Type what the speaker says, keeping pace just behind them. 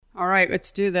All right, let's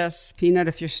do this. Peanut,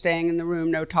 if you're staying in the room,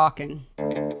 no talking.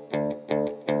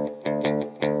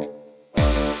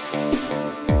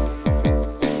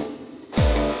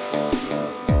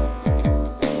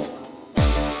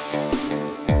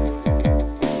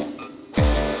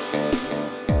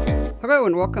 Hello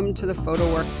and welcome to the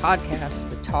Photo Work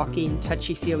Podcast, the talky and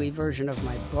touchy-feely version of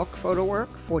my book, Photo Work,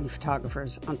 40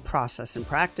 Photographers on Process and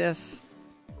Practice.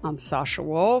 I'm Sasha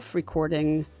Wolf,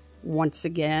 recording once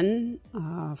again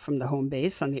from the home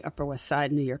base on the Upper West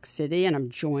Side, New York City, and I'm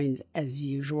joined, as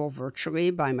usual, virtually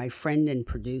by my friend and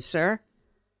producer,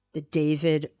 the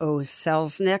David O.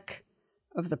 Selznick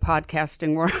of the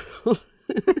podcasting world.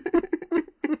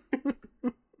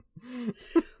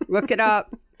 Look it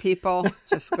up, people.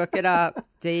 Just look it up.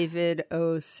 David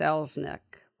O. Selznick.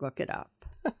 Look it up.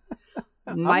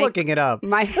 I'm looking it up.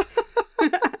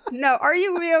 No, are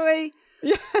you really?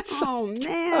 Yes. Oh,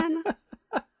 man.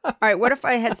 All right, what if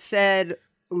I had said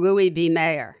Louis B.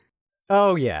 Mayer?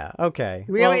 Oh, yeah. Okay.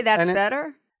 Really? Well, that's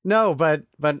better? No, but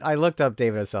I looked up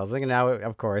David O. Selznick, and now,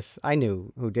 of course, I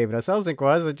knew who David O. Selznick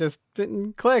was. It just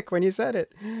didn't click when you said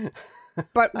it.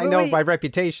 But I know by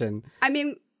reputation. I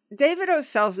mean, David O.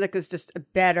 Selznick is just a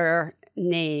better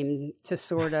name to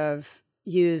sort of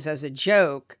use as a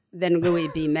joke than Louis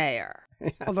B. Mayer.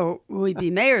 Although Louis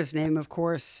B. Mayer's name, of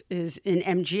course, is in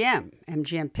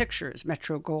MGM Pictures,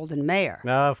 Metro-Goldwyn-Mayer.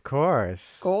 Of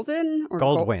course. Golden? Or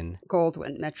Goldwyn.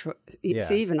 Goldwyn. Metro. Yeah.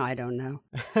 See, even I don't know.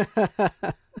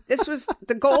 This was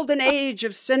the golden age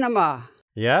of cinema.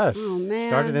 Yes. Oh, man.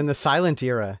 Started in the silent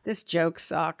era. This joke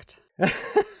sucked.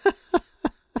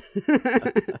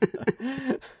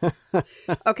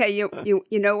 Okay, you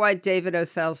know why David O.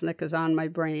 Selznick is on my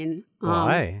brain?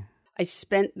 Why? I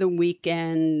spent the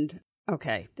weekend...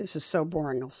 Okay, this is so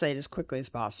boring. I'll say it as quickly as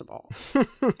possible.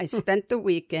 I spent the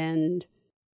weekend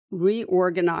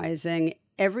reorganizing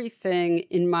everything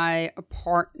in my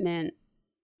apartment,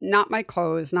 not my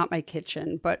clothes, not my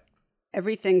kitchen, but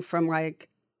everything from like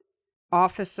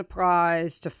office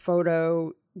supplies to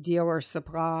photo dealer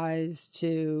supplies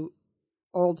to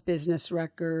old business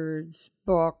records,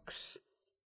 books,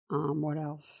 what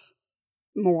else?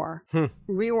 More.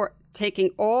 Taking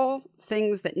all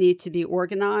things that need to be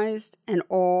organized and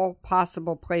all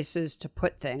possible places to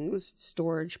put things,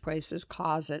 storage places,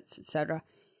 closets, etc.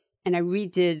 And I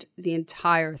redid the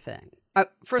entire thing.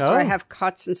 First of all, I have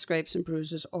cuts and scrapes and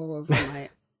bruises all over my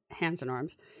hands and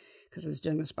arms because I was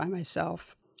doing this by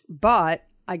myself. But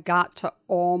I got to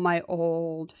all my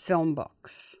old film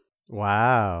books.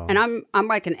 Wow. And I'm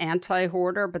like an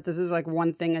anti-hoarder, but this is like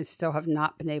one thing I still have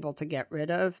not been able to get rid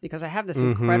of because I have this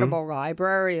incredible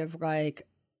library of like,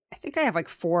 I think I have like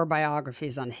 4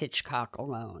 biographies on Hitchcock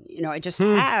alone. You know, I just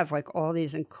have like all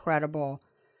these incredible,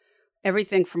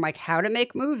 everything from like how to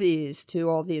make movies to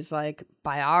all these like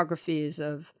biographies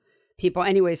of people.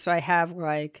 Anyway, so I have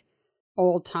like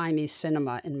old-timey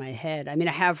cinema in my head. I mean,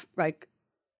 I have like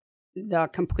the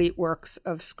complete works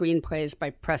of screenplays by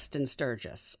Preston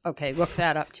Sturges. Okay, look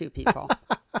that up too, people.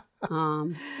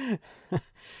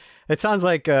 It sounds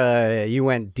like you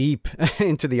went deep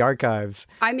into the archives.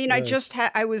 I mean, I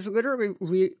was literally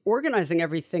reorganizing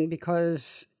everything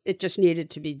because it just needed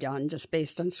to be done just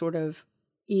based on sort of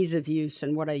ease of use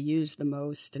and what I use the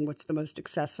most and what's the most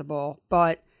accessible.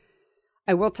 But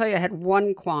I will tell you, I had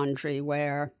one quandary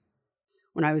where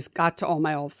when I got to all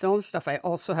my old film stuff, I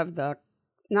also have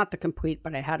not the complete,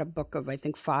 but I had a book of, I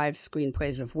think, 5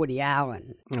 screenplays of Woody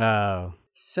Allen. Oh.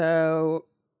 So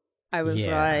I was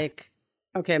like,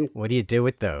 okay. What do you do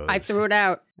with those? I threw it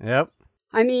out. Yep.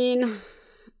 I mean,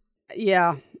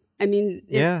 yeah. I mean,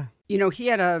 yeah. You know, he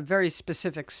had a very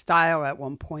specific style at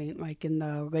one point, like in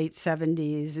the late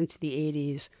 70s into the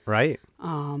 80s. Right.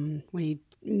 When he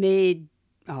made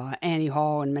Annie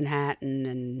Hall in Manhattan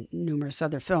and numerous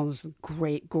other films, the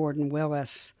great Gordon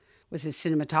Willis was his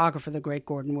cinematographer, the great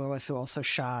Gordon Willis, who also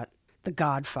shot The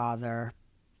Godfather.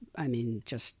 I mean,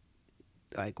 just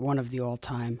like one of the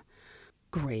all-time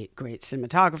great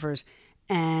cinematographers.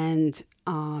 And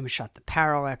shot The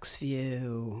Parallax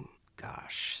View.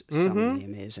 Gosh, so many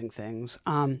amazing things.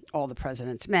 All the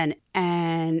President's Men.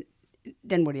 And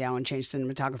then Woody Allen changed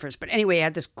cinematographers. But anyway, he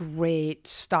had this great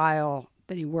style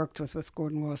that he worked with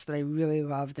Gordon Willis that I really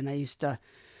loved. And I used to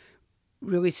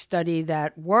really study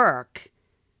that work.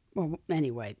 Well,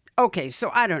 anyway, okay,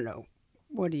 so I don't know.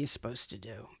 What are you supposed to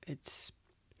do? It's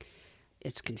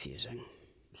confusing.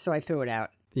 So I threw it out.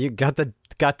 You got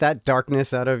that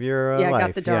darkness out of your life. I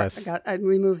got the dark. Yes. I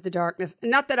removed the darkness.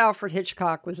 Not that Alfred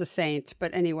Hitchcock was a saint,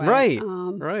 but anyway. Right.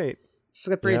 Right.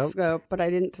 Slippery slope. But I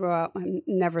didn't throw out. I'm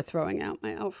never throwing out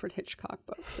my Alfred Hitchcock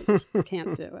books. I just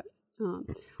can't do it.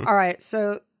 All right.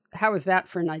 So how was that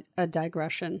for a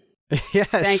digression? Yes.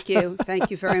 Thank you.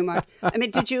 Thank you very much. I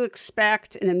mean, did you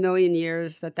expect in a million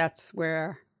years that that's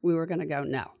where we were going to go?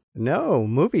 No. No,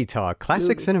 movie talk,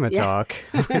 classic cinema talk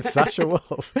with Sasha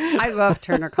Wolf. I love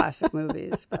Turner Classic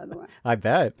Movies, by the way. I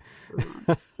bet.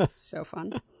 So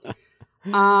fun.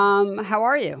 How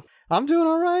are you? I'm doing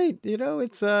all right. You know,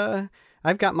 it's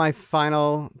I've got my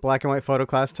final black and white photo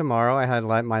class tomorrow. I had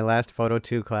my last photo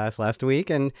 2 class last week,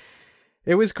 and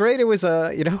it was great. It was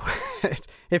you know,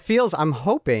 it feels, I'm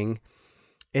hoping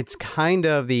it's kind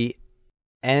of the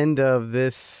end of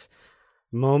this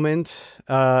moment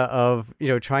of, you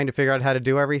know, trying to figure out how to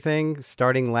do everything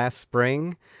starting last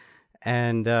spring.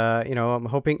 And, you know, I'm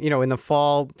hoping, you know, in the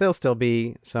fall, there'll still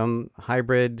be some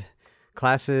hybrid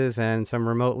classes and some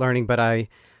remote learning, but I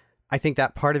think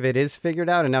that part of it is figured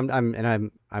out, and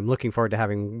I'm looking forward to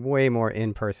having way more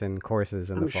in-person courses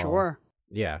in the fall. I'm sure.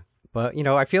 Yeah. But, you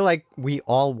know, I feel like we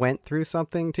all went through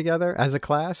something together as a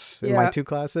class in my 2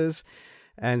 classes.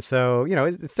 And so, you know,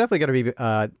 it's definitely going to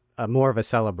be more of a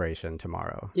celebration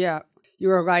tomorrow. Yeah. You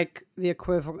were like the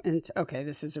equivalent. Okay,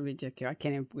 this is a ridiculous. I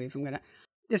can't even believe I'm going to.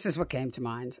 This is what came to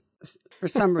mind for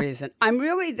some reason.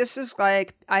 This is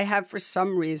like, I have for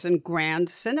some reason grand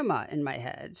cinema in my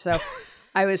head. So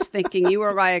I was thinking you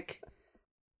were like.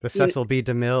 The Cecil B.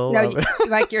 DeMille. No,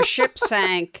 like your ship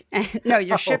sank.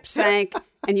 Your ship sank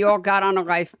and you all got on a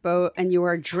lifeboat and you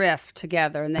were adrift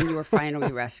together and then you were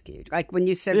finally rescued. Like when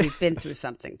you said we've been through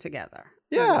something together.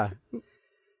 Yeah.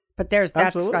 But that's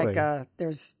Absolutely. like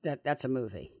that's a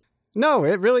movie. No,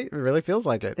 it really feels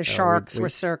like it. The sharks were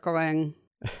circling.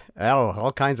 Oh,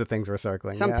 all kinds of things were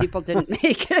circling. Some people didn't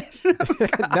make it.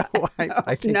 Oh,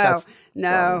 I think that's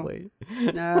probably...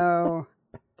 No.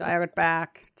 Dial it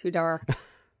back. Too dark.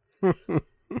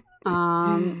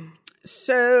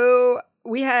 So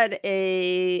we had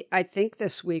I think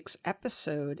this week's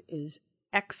episode is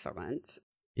excellent.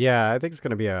 Yeah, I think it's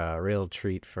going to be a real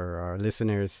treat for our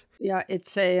listeners. Yeah,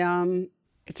 it's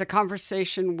a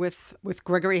conversation with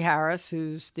Gregory Harris,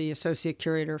 who's the Associate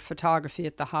Curator of Photography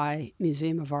at the High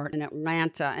Museum of Art in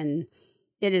Atlanta. And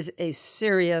it is a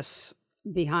serious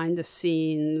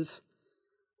behind-the-scenes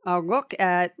look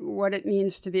at what it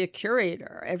means to be a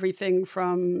curator. Everything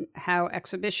from how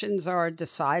exhibitions are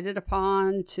decided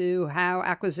upon to how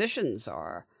acquisitions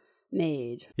are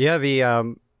made. Yeah,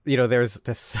 you know, there's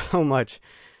so much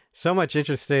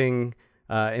interesting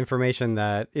information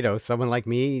that, you know, someone like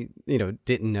me, you know,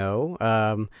 didn't know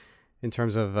in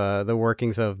terms of the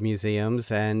workings of museums.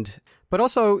 But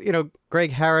also, you know,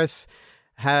 Greg Harris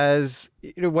has,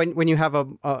 you know, when you have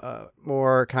a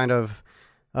more kind of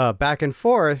back and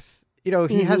forth, you know,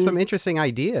 he has some interesting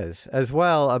ideas as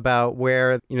well about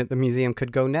where, you know, the museum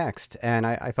could go next. And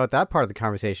I thought that part of the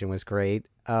conversation was great,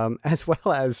 as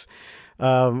well as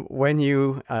when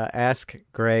you ask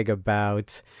Greg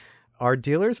about, are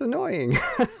dealers annoying?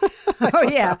 Oh,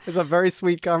 yeah. It's a very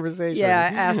sweet conversation. Yeah,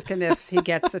 I asked him if he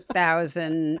gets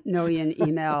 1,000 million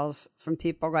emails from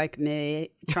people like me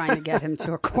trying to get him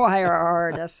to acquire our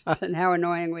artists and how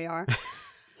annoying we are.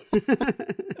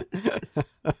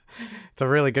 It's a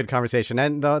really good conversation.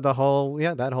 And the whole,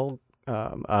 that whole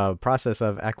process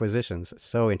of acquisitions is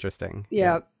so interesting.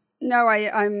 Yeah. No,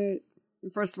 I'm,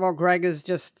 first of all, Greg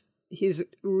is he's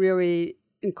really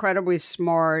incredibly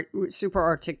smart, super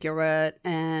articulate,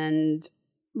 and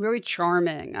really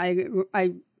charming.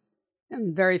 I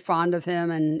am very fond of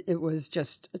him, and it was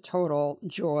just a total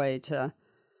joy to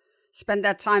spend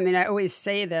that time. And I always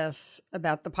say this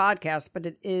about the podcast, but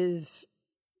it is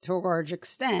to a large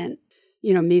extent,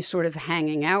 you know, me sort of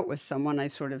hanging out with someone. I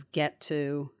sort of get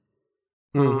to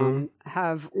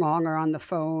have longer on the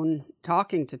phone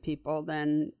talking to people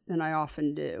than I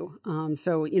often do.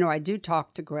 So, you know, I do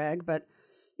talk to Greg, but,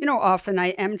 you know, often I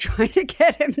am trying to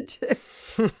get him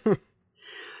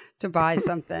to buy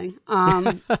something.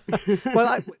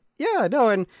 Well,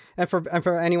 and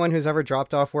for anyone who's ever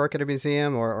dropped off work at a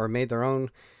museum or made their own,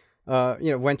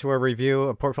 you know, went to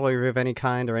a portfolio review of any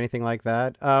kind or anything like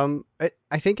that.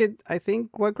 I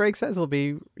think what Greg says will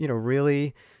be, you know,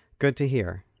 really good to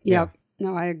hear. Yep. Yeah.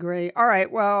 No, I agree. All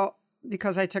right. Well,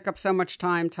 because I took up so much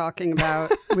time talking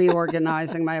about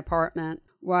reorganizing my apartment,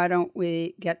 why don't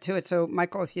we get to it? So,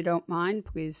 Michael, if you don't mind,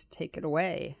 please take it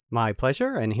away. My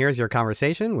pleasure. And here's your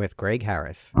conversation with Greg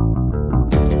Harris.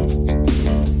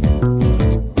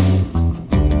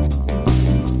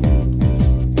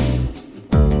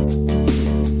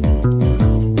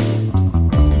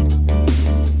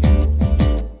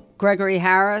 Gregory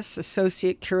Harris,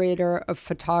 Associate Curator of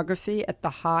Photography at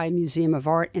the High Museum of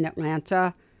Art in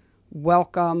Atlanta.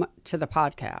 Welcome to the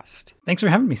podcast. Thanks for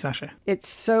having me, Sasha. It's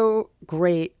so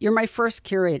great. You're my first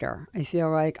curator, I feel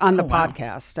like, on the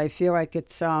podcast. I feel like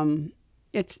it's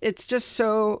It's just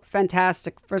so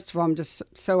fantastic. First of all, I'm just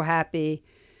so happy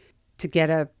to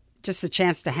get just a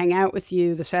chance to hang out with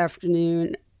you this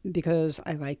afternoon because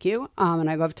I like you, and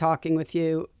I love talking with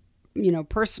you,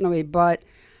 personally. But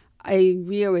I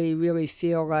really, really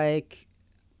feel like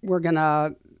you're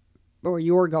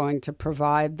going to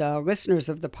provide the listeners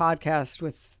of the podcast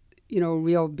with,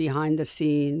 real behind the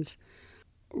scenes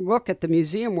look at the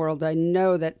museum world. I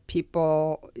know that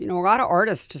people, a lot of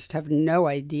artists just have no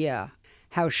idea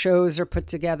how shows are put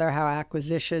together, how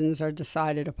acquisitions are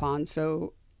decided upon.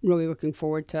 So really looking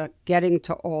forward to getting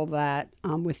to all that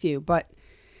with you. But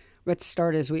let's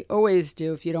start as we always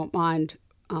do, if you don't mind,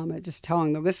 just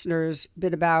telling the listeners a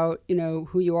bit about,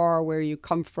 who you are, where you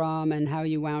come from, and how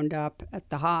you wound up at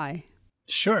the High.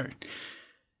 Sure.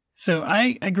 So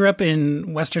I grew up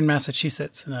in Western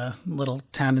Massachusetts in a little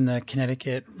town in the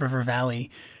Connecticut River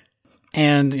Valley.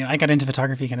 And I got into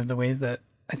photography kind of the ways that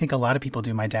I think a lot of people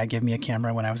do. My dad gave me a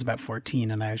camera when I was about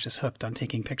 14, and I was just hooked on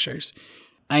taking pictures.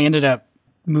 I ended up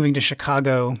moving to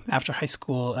Chicago after high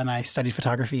school, and I studied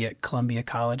photography at Columbia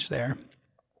College there.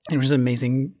 It was an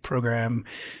amazing program,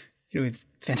 with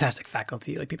fantastic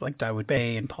faculty, like people like Dawood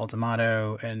Bey and Paul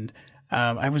D'Amato. And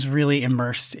I was really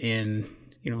immersed in,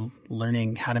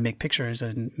 learning how to make pictures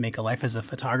and make a life as a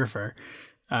photographer.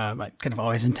 I kind of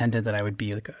always intended that I would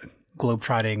be like a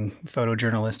globetrotting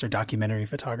photojournalist or documentary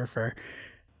photographer.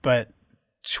 But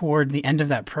toward the end of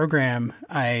that program,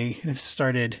 I kind of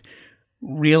started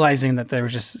realizing that there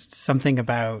was just something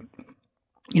about,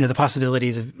 the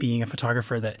possibilities of being a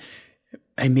photographer that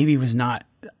I maybe was not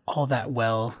all that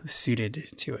well suited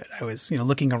to it. I was,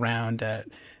 looking around at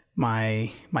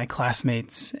my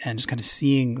classmates and just kind of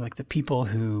seeing like the people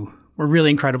who were really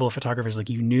incredible photographers. Like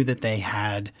you knew that they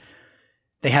had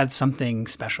something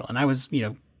special, and I was,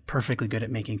 perfectly good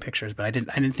at making pictures, but I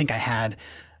didn't think I had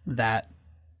that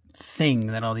thing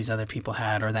that all these other people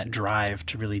had, or that drive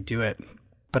to really do it.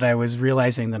 But I was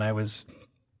realizing that I was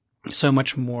so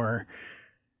much more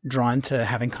drawn to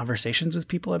having conversations with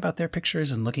people about their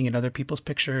pictures and looking at other people's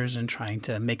pictures and trying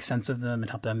to make sense of them and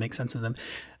help them make sense of them,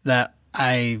 that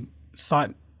I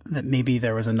thought that maybe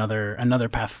there was another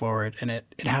path forward. And it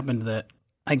happened that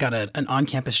I got an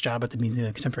on-campus job at the Museum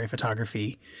of Contemporary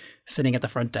Photography, sitting at the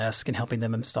front desk and helping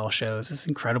them install shows. This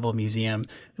incredible museum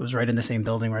that was right in the same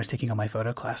building where I was taking all my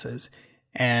photo classes.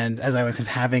 And as I was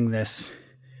having this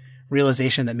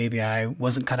realization that maybe I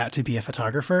wasn't cut out to be a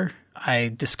photographer,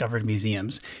 I discovered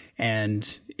museums,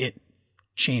 and it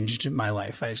changed my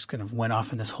life. I just kind of went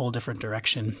off in this whole different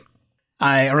direction.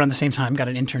 I, around the same time, got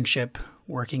an internship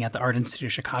working at the Art Institute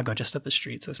of Chicago just up the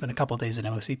street. So I spent a couple of days at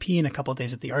MOCP and a couple of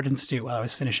days at the Art Institute while I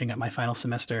was finishing up my final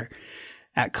semester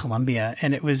at Columbia.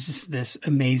 And it was just this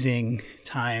amazing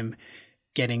time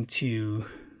getting to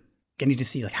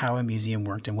see like how a museum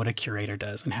worked and what a curator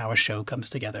does and how a show comes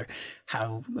together,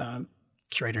 how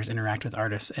curators interact with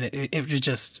artists. And it was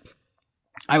just,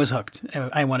 I was hooked.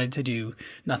 I wanted to do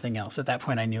nothing else. At that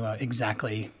point, I knew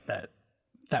exactly that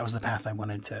was the path I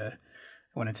wanted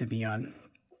to be on.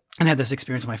 And I had this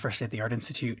experience my first day at the Art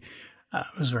Institute. I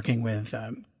was working with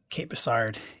Kate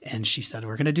Bassard, and she said,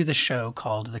 we're going to do this show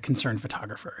called The Concerned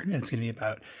Photographer. And it's going to be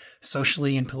about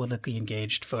socially and politically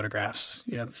engaged photographs,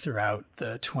 throughout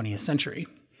the 20th century.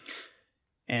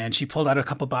 And she pulled out a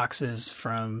couple boxes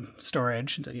from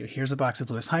storage and said, here's a box of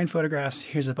Lewis Hine photographs.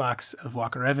 Here's a box of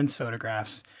Walker Evans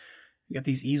photographs. You got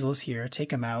these easels here. Take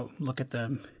them out, look at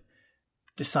them,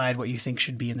 decide what you think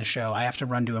should be in the show. I have to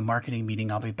run to a marketing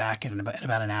meeting. I'll be back in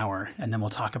about an hour, and then we'll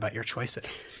talk about your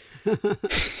choices. And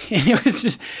it was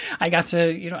just, I got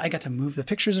to move the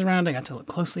pictures around. I got to look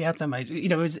closely at them.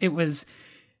 It was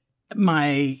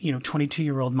my,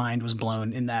 22-year-old mind was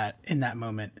blown in that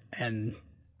moment. And,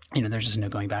 there's just no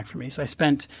going back for me. So I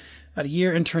spent about a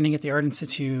year interning at the Art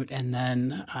Institute, and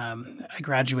then I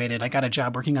graduated. I got a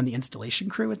job working on the installation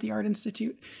crew at the Art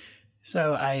Institute.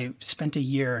 So I spent a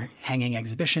year hanging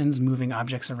exhibitions, moving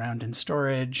objects around in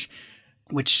storage,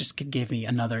 which just gave me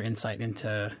another insight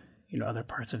into, other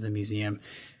parts of the museum.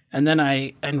 And then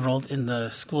I enrolled in the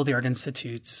School of the Art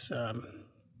Institute's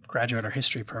graduate art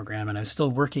history program, and I was still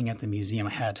working at the museum.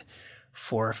 I had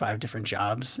 4 or 5 different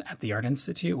jobs at the Art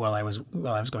Institute while I was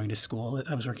going to school.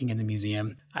 I was working in the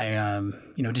museum. I,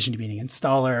 in addition to being an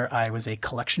installer, I was a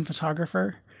collection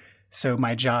photographer. So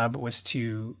my job was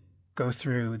to go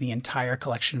through the entire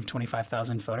collection of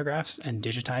 25,000 photographs and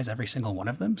digitize every single one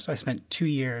of them. So I spent 2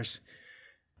 years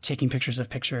taking pictures of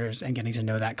pictures and getting to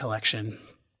know that collection.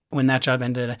 When that job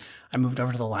ended, I moved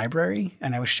over to the library,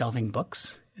 and I was shelving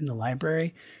books in the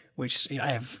library, which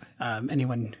I have,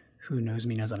 anyone who knows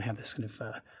me knows that I have this kind of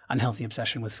unhealthy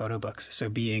obsession with photo books. So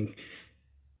being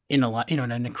in a lot, in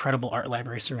an incredible art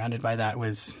library surrounded by that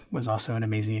was also an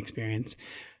amazing experience.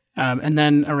 And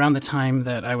then around the time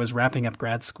that I was wrapping up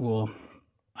grad school,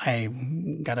 I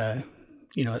got a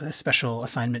special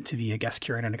assignment to be a guest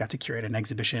curator, and I got to curate an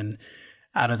exhibition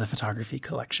out of the photography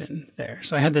collection there.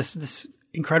 So I had this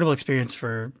incredible experience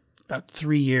for about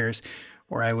 3 years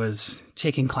where I was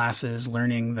taking classes,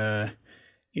 learning the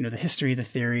history, the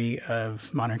theory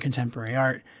of modern contemporary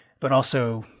art, but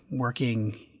also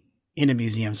working in a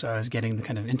museum. So I was getting the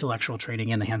kind of intellectual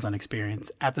training and the hands-on experience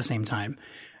at the same time,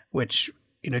 which,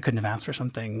 couldn't have asked for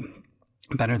something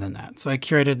better than that. So I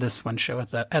curated this one show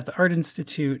at the Art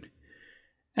Institute.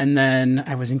 And then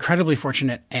I was incredibly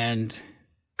fortunate and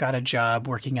got a job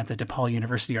working at the DePaul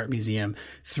University Art Museum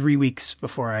 3 weeks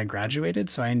before I graduated.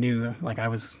 So I knew I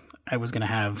was going to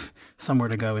have somewhere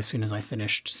to go as soon as I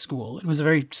finished school. It was a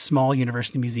very small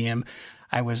university museum.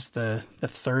 I was the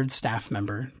third staff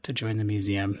member to join the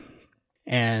museum.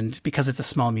 And because it's a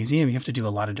small museum, you have to do a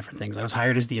lot of different things. I was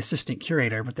hired as the assistant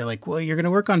curator, but they're like, well, you're going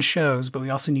to work on shows, but we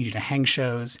also need you to hang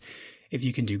shows. If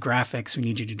you can do graphics, we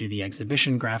need you to do the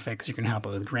exhibition graphics. You can help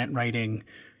out with grant writing.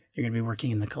 You're going to be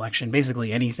working in the collection.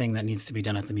 Basically, anything that needs to be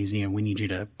done at the museum, we need you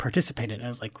to participate in it. And I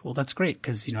was like, well, that's great,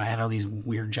 because I had all these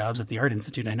weird jobs at the Art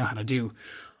Institute. I know how to do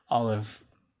all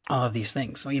of these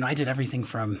things. So I did everything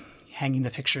from hanging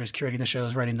the pictures, curating the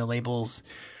shows, writing the labels,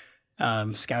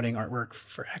 scouting artwork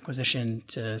for acquisition,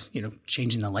 to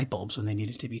changing the light bulbs when they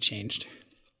needed to be changed.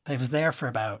 I was there for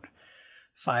about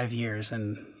 5 years,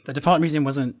 and the DePaul Museum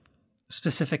wasn't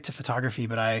specific to photography,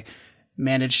 but I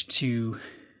managed to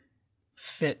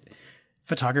fit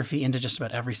photography into just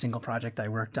about every single project I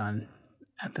worked on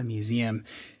at the museum.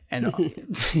 And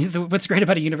what's great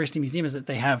about a university museum is that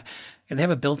they have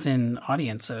a built-in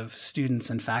audience of students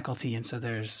and faculty, and so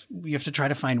you have to try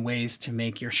to find ways to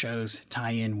make your shows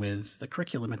tie in with the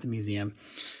curriculum at the museum.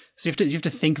 So you have to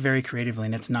think very creatively,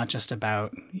 and it's not just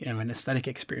about an aesthetic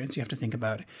experience. You have to think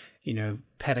about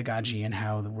pedagogy and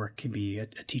how the work can be a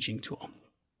teaching tool.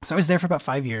 So I was there for about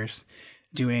 5 years,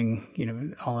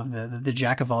 doing all of the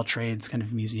jack of all trades kind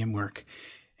of museum work,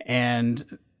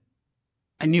 and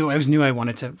I knew I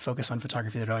wanted to focus on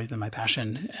photography. That had always been my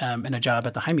passion, and a job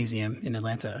at the High Museum in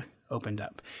Atlanta opened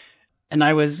up. And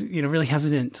I was, really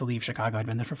hesitant to leave Chicago. I'd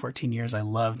been there for 14 years. I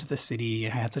loved the city. I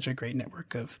had such a great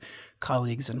network of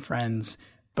colleagues and friends.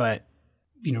 But,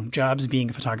 jobs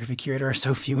being a photography curator are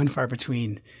so few and far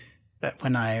between that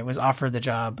when I was offered the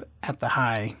job at the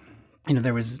High,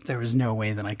 there was no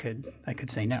way that I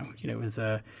could say no. It was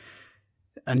a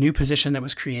new position that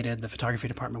was created. The photography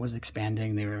department was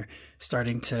expanding. They were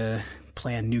starting to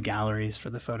plan new galleries for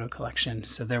the photo collection.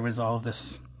 So there was all of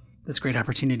this great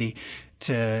opportunity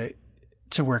to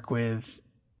work with,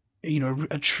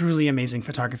 a truly amazing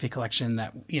photography collection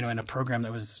that, in a program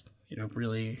that was,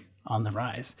 really on the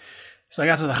rise. So I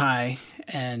got to the High,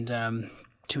 and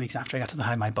 2 weeks after I got to the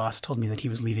High, my boss told me that he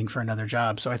was leaving for another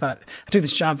job. So I took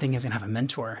this job thinking I was going to have a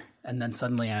mentor, and then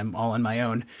suddenly I'm all on my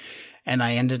own. And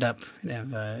I ended up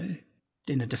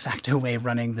in a de facto way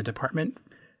running the department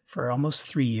for almost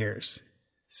 3 years.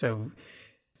 So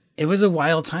it was a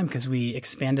wild time because we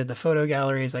expanded the photo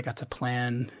galleries. I got to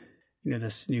plan,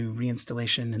 this new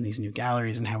reinstallation and these new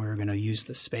galleries and how we were going to use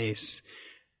the space.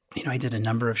 I did a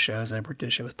number of shows. I did a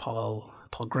show with Paul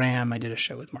Graham. I did a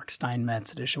show with Mark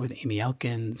Steinmetz. I did a show with Amy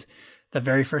Elkins. The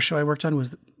very first show I worked on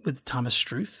was with Thomas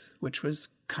Struth, which was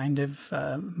kind of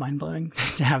mind-blowing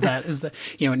to have that as an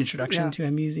introduction to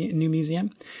a new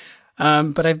museum.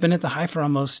 But I've been at the High for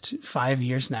almost 5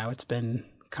 years now. It's been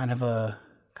kind of a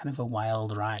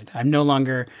wild ride. I'm no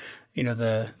longer,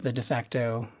 the de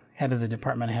facto head of the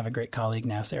department. I have a great colleague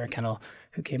now, Sarah Kennel,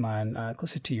 who came on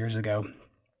close to 2 years ago,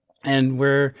 and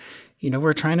we're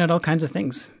trying out all kinds of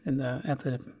things at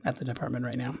the department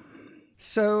right now.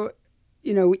 So,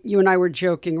 you and I were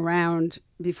joking around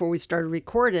before we started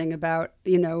recording about,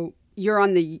 you're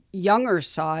on the younger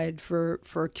side for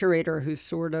a curator who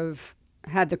sort of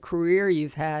had the career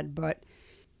you've had, but,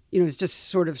 it's just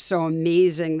sort of so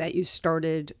amazing that you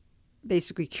started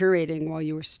basically curating while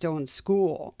you were still in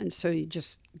school. And so you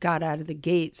just got out of the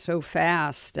gate so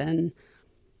fast. And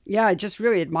yeah, I just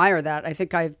really admire that. I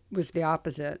think I was the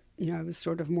opposite. I was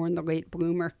sort of more in the late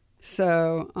bloomer.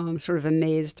 So I'm sort of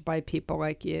amazed by people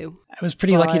like you. I was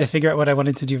pretty lucky to figure out what I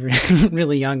wanted to do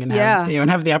really young and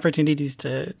have the opportunities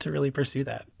to really pursue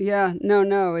that. Yeah,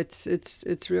 no,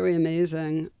 it's really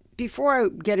amazing. Before I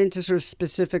get into sort of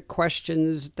specific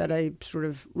questions that I sort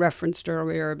of referenced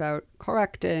earlier about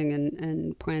collecting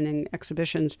and planning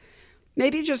exhibitions,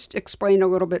 maybe just explain a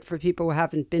little bit for people who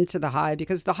haven't been to the High,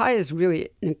 because the High is really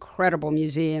an incredible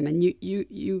museum, and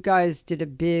you guys did a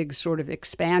big sort of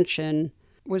expansion.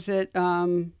 Was it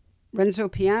Renzo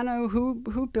Piano,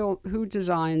 who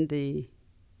designed the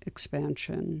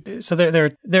expansion? So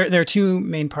there are two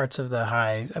main parts of the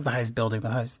High's building,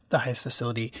 the High's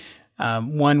facility.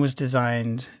 One was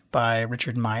designed by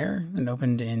Richard Meyer and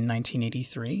opened in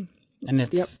 1983, and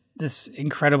it's this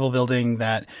incredible building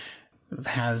that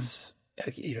has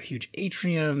a huge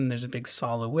atrium. There's a big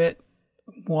Sol-LeWitt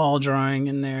wall drawing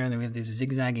in there, and then we have these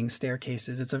zigzagging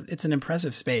staircases. It's an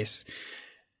impressive space.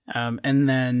 And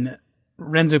then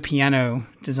Renzo Piano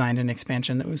designed an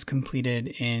expansion that was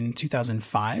completed in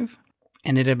 2005,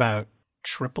 and it about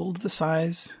tripled the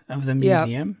size of the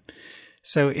museum.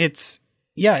 So it's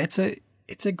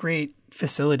a great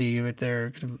facility with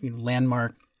their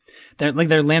landmark.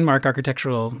 They're landmark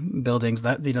architectural buildings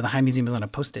that the High Museum was on a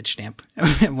postage stamp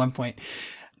at one point.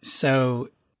 So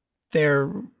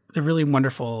they're really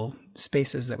wonderful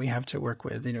spaces that we have to work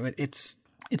with. It's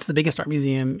the biggest art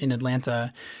museum in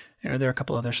Atlanta. There are a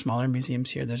couple other smaller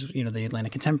museums here. There's the Atlanta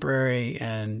Contemporary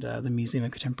and the Museum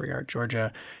of Contemporary Art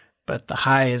Georgia, but the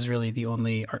High is really the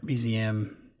only art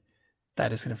museum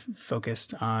that is kind of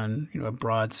focused on a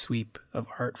broad sweep of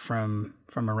art from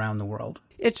around the world.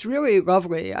 It's really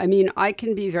lovely. I mean, I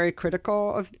can be very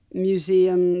critical of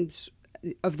museums,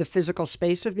 of the physical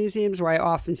space of museums, where I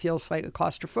often feel slightly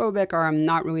claustrophobic, or I'm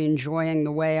not really enjoying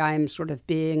the way I'm sort of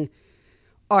being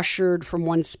ushered from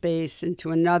one space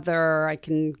into another. I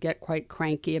can get quite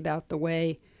cranky about the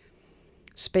way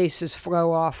spaces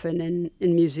flow often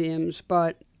in museums.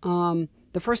 But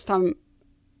the first time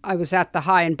I was at the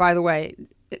High, and by the way,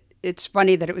 it's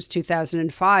funny that it was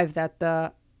 2005 that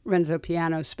the Renzo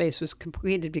Piano space was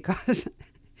completed, because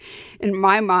in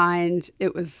my mind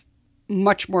it was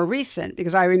much more recent,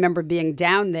 because I remember being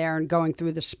down there and going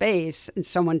through the space and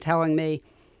someone telling me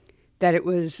that it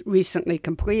was recently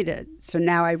completed. So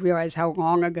now I realize how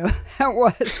long ago that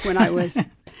was when I was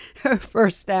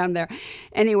first down there.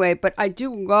 Anyway, but I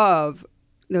do love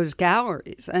those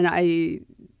galleries, and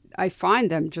I find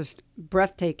them just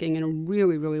breathtaking and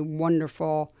really, really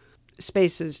wonderful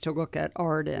spaces to look at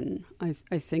art in.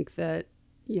 I think that,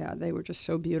 they were just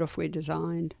so beautifully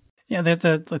designed. Yeah,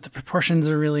 the proportions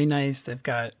are really nice. They've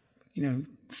got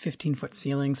 15-foot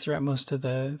ceilings throughout most of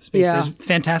the space. Yeah. There's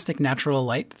fantastic natural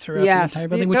light throughout the entire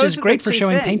building, which is great for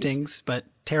showing paintings, but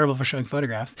terrible for showing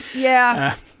photographs.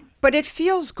 Yeah, but it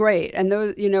feels great. And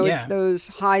those, it's those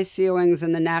high ceilings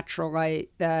and the natural light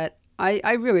that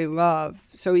I really love.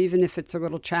 So even if it's a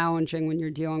little challenging when you're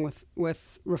dealing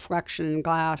with reflection in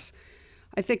glass,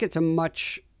 I think it's a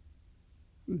much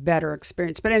better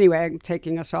experience. But anyway, I'm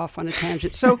taking us off on a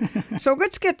tangent. So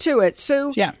let's get to it.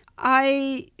 So yeah.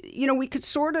 We could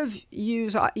sort of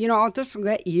use, I'll just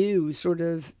let you sort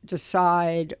of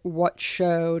decide what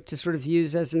show to sort of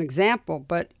use as an example.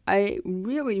 But I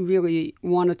really, really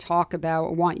want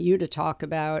you to talk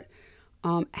about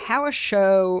how a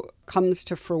show comes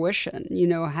to fruition,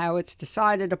 how it's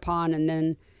decided upon, and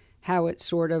then how it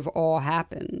sort of all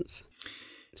happens.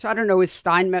 So I don't know, is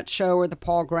Steinmetz show or the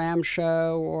Paul Graham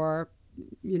show, or,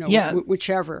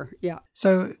 whichever. Yeah.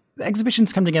 So the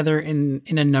exhibitions come together in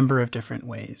a number of different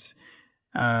ways.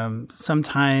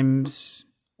 Sometimes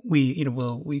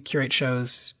we curate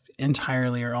shows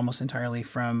entirely or almost entirely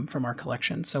from our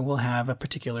collection. So we'll have a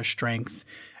particular strength,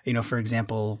 for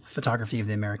example, photography of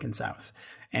the American South.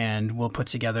 And we'll put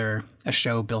together a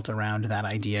show built around that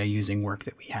idea using work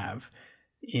that we have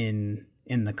in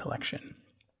the collection.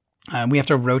 We have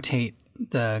to rotate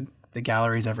the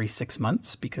galleries every 6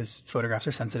 months because photographs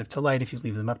are sensitive to light. If you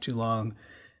leave them up too long,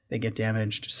 they get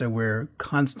damaged. So we're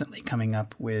constantly coming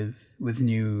up with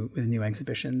new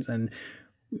exhibitions, and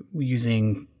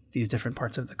using these different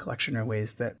parts of the collection are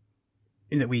ways that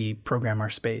we program our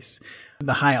space.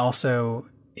 The High also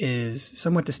is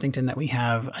somewhat distinct in that we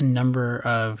have a number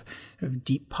of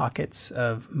deep pockets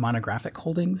of monographic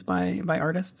holdings by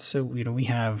artists. So we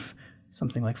have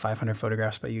something like 500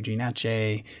 photographs by Eugene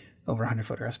Atget, over 100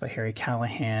 photographs by Harry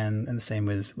Callahan, and the same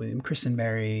with William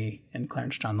Christenberry and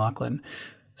Clarence John Laughlin.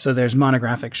 So there's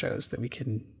monographic shows that we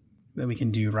can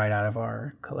do right out of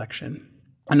our collection.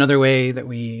 Another way that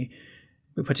we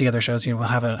put together shows, we'll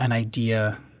have an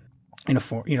idea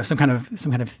for some kind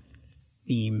of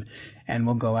theme, and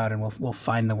we'll go out and we'll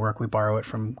find the work. We borrow it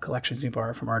from collections, we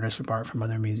borrow it from artists, we borrow it from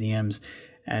other museums,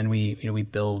 and we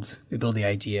build the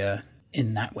idea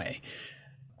in that way.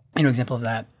 An example of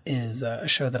that is a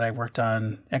show that I worked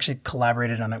on, actually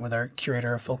collaborated on it with our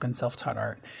curator of folk and self-taught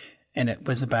art. And it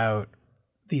was about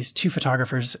these two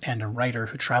photographers and a writer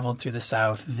who traveled through the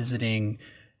South visiting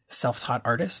self-taught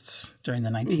artists during the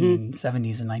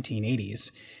 1970s and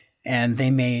 1980s. And they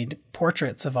made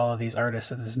portraits of all of these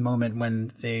artists at this moment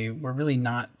when they were really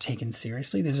not taken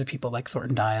seriously. These are people like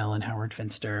Thornton Dial and Howard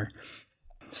Finster,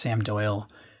 Sam Doyle,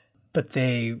 but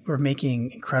they were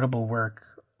making incredible work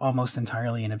almost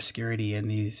entirely in obscurity. And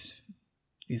these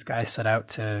guys set out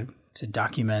to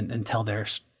document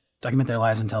their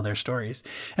lives and tell their stories.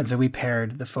 And so we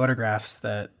paired the photographs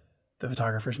that the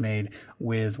photographers made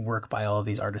with work by all of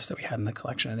these artists that we had in the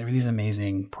collection. And they were these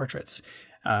amazing portraits.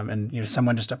 And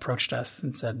someone just approached us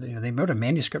and said, they wrote a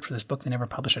manuscript for this book. They never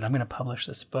published it. I'm going to publish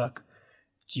this book.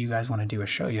 Do you guys want to do a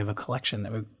show? You have a collection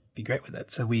that would be great with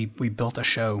it. So we built a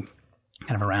show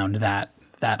kind of around that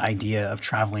idea of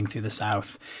traveling through the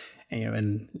South,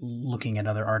 and looking at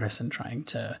other artists and trying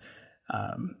to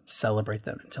celebrate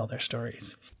them and tell their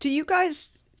stories. Do you guys,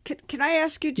 can I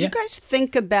ask you, do you guys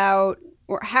think about,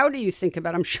 or how do you think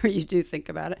about, I'm sure you do think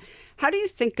about it, how do you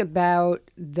think about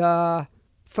the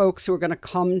folks who are going to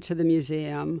come to the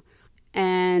museum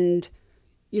and,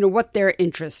 what their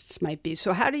interests might be?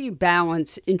 So how do you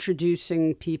balance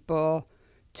introducing people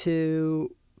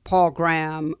to Paul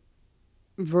Graham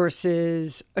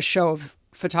versus a show of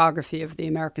photography of the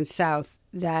American South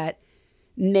that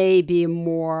may be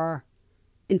more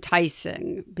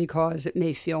enticing because it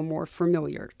may feel more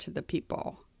familiar to the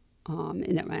people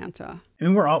in Atlanta? I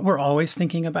mean, we're always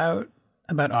thinking about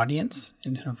audience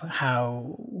and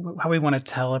how we want to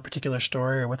tell a particular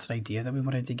story, or what's the idea that we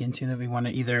want to dig into, that we want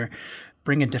to either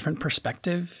bring a different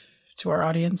perspective to our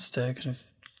audience to kind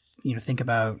of think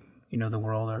about the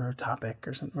world or a topic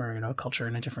or something, or culture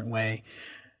in a different way.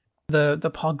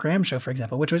 The Paul Graham show, for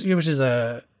example, which is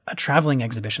a traveling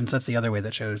exhibition. So that's the other way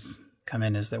that shows come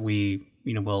in, is that we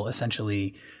will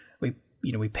essentially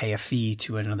we pay a fee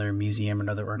to another museum or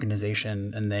another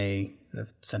organization, and they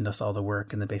send us all the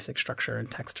work and the basic structure and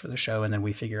text for the show, and then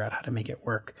we figure out how to make it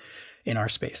work in our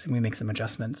space, and we make some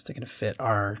adjustments to kind of fit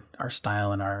our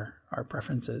style and our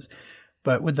preferences.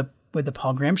 But with the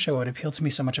Paul Graham show, what appealed to me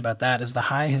so much about that is the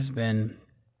High has been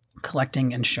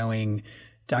collecting and showing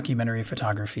documentary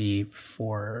photography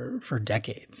for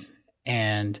decades,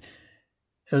 and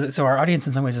so our audience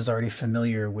in some ways is already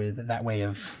familiar with that way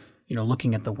of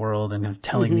looking at the world and kind of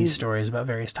telling these stories about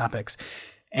various topics.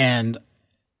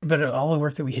 But all the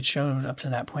work that we had shown up to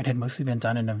that point had mostly been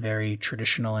done in a very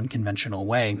traditional and conventional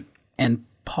way. And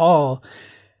Paul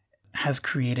has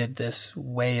created this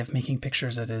way of making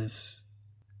pictures that is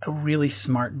a really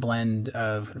smart blend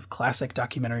of classic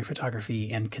documentary photography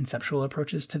and conceptual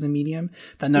approaches to the medium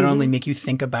that not only make you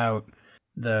think about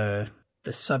the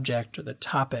subject or the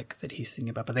topic that he's thinking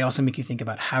about, but they also make you think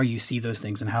about how you see those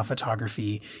things and how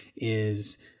photography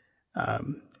is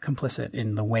complicit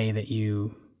in the way that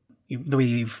you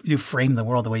frame the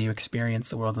world, the way you experience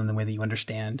the world, and the way that you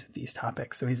understand these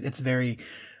topics. So it's very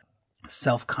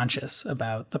self-conscious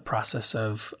about the process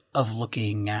of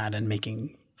looking at and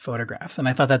making photographs. And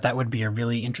I thought that would be a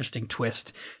really interesting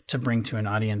twist to bring to an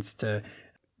audience, to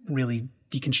really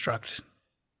deconstruct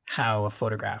how a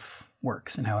photograph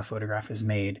works and how a photograph is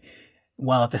made,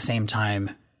 while at the same time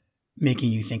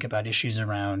making you think about issues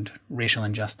around racial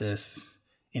injustice,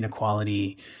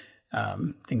 inequality,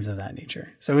 things of that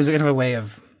nature. So it was kind of a way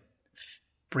of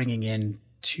bringing in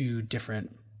two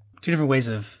different ways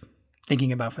of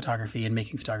thinking about photography and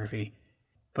making photography,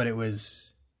 but it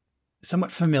was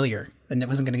somewhat familiar, and it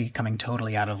wasn't going to be coming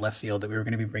totally out of left field, that we were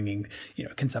going to be bringing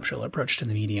a conceptual approach to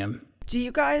the medium. Do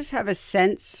you guys have a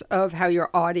sense of how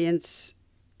your audience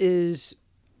is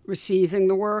receiving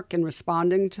the work and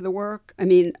responding to the work? I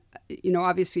mean,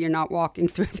 obviously you're not walking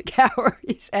through the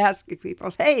galleries asking people,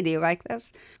 hey, do you like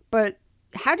this? But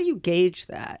how do you gauge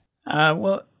that?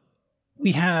 Well,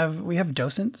 we have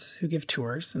docents who give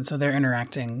tours, and so they're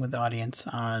interacting with the audience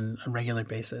on a regular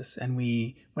basis. And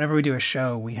whenever we do a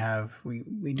show, we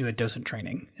do a docent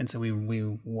training, and so we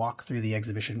walk through the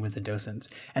exhibition with the docents,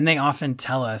 and they often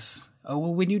tell us, oh,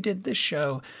 well, when you did this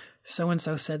show,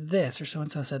 so-and-so said this or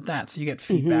so-and-so said that. So you get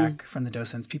feedback from the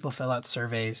docents. People fill out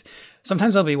surveys.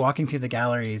 Sometimes I'll be walking through the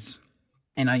galleries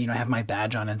and I have my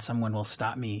badge on, and someone will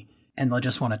stop me and they'll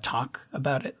just want to talk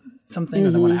about something, or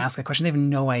they want to ask a question. They have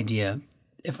no idea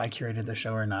if I curated the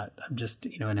show or not. I'm just,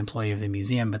 an employee of the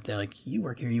museum, but they're like, you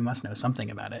work here, you must know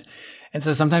something about it. And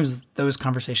so sometimes those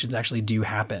conversations actually do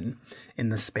happen in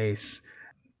the space.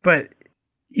 But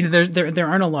there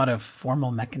aren't a lot of formal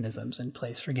mechanisms in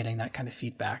place for getting that kind of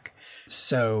feedback.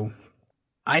 So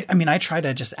I try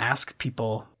to just ask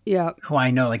people who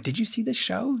I know, like, did you see this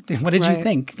show? What did you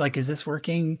think? Like, is this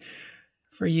working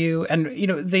for you? And,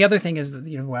 the other thing is that,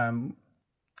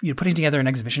 putting together an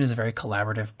exhibition is a very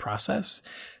collaborative process.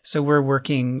 So we're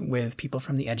working with people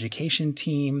from the education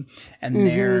team, and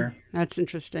that's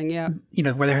interesting. Yeah.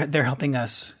 Where they're helping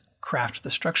us craft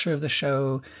the structure of the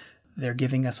show. They're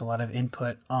giving us a lot of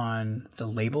input on the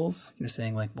labels,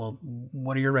 saying like, well,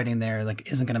 what are you writing there? Like,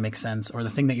 isn't going to make sense. Or the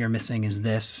thing that you're missing is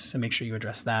this. So make sure you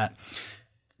address that.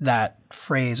 That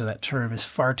phrase or that term is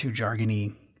far too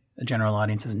jargony. The general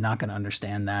audience is not going to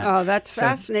understand that. Oh, that's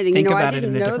fascinating. I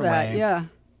didn't know that. Way. Yeah.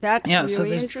 That's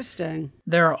really interesting.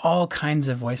 There are all kinds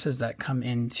of voices that come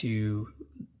into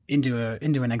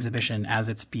an exhibition as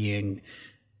it's being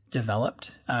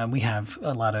developed. We have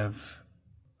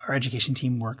our education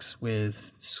team works with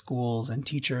schools and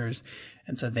teachers,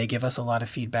 and so they give us a lot of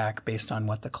feedback based on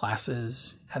what the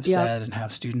classes have said and how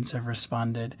students have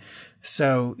responded.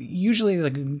 So usually,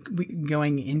 like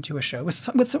going into a show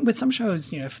with some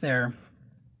shows, if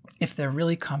they're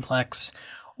really complex,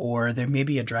 or they're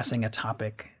maybe addressing a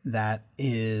topic that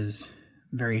is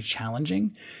very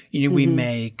challenging, we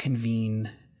may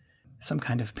convene some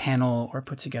kind of panel or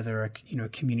put together a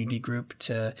community group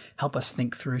to help us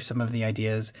think through some of the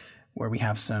ideas where we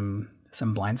have some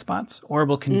blind spots, or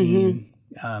we'll convene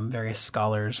various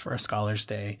scholars for a Scholars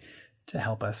Day to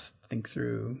help us think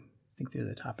through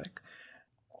the topic.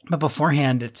 But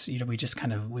beforehand, it's we just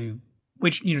kind of we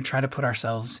try to put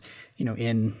ourselves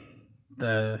in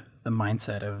the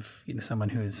mindset of someone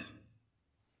who's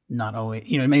not always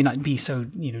may not be so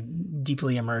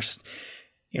deeply immersed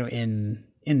in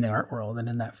the art world and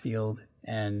in that field,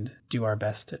 and do our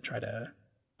best to try to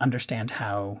understand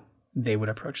how they would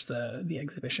approach the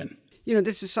exhibition.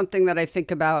 This is something that I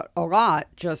think about a lot,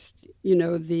 just,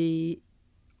 the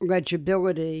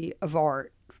legibility of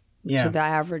art to the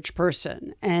average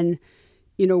person. And,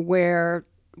 where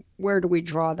do we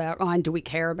draw that line? Do we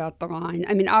care about the line?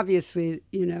 I mean, obviously,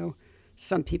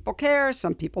 some people care,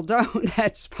 some people don't.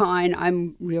 That's fine.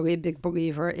 I'm really a big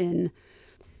believer in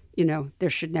there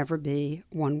should never be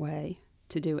one way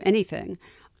to do anything.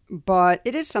 But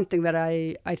it is something that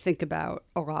I think about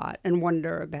a lot and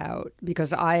wonder about,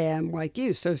 because I am, like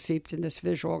you, so steeped in this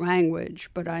visual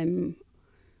language, but I'm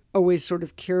always sort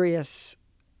of curious,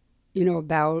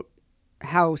 about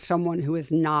how someone who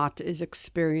is not is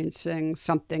experiencing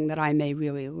something that I may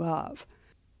really love,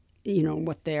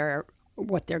 what they're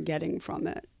getting from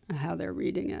it, how they're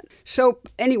reading it. So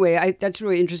anyway, that's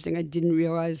really interesting. I didn't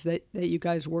realize that you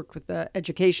guys worked with the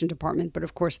education department, but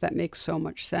of course that makes so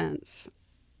much sense.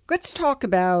 Let's talk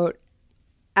about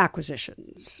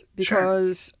acquisitions,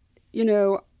 because,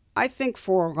 I think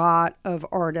for a lot of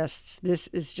artists, this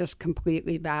is just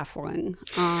completely baffling.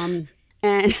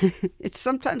 And it's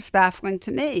sometimes baffling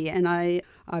to me, and I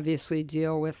obviously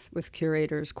deal with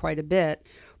curators quite a bit.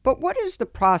 But what is the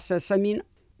process? I mean,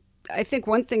 I think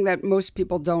one thing that most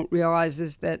people don't realize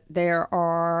is that there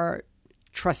are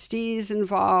trustees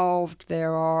involved. It's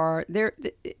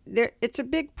a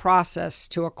big process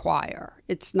to acquire.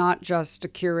 It's not just a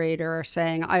curator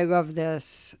saying, I love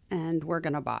this and we're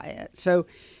going to buy it. So,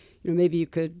 maybe you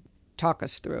could talk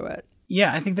us through it.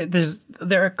 Yeah, I think that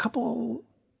there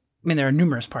are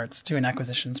numerous parts to an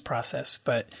acquisitions process,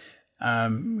 but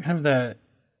kind of the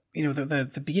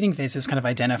beginning phase is kind of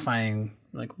identifying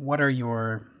like what are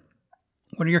your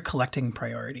collecting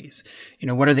priorities?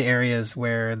 What are the areas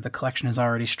where the collection is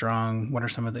already strong? What are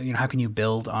some of the, how can you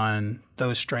build on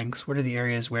those strengths? What are the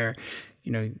areas where,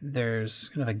 there's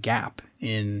kind of a gap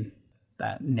in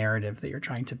that narrative that you're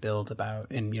trying to build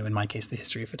about, in my case, the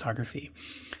history of photography.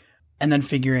 And then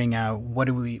figuring out what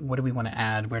do we want to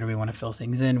add? Where do we want to fill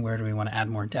things in? Where do we want to add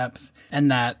more depth?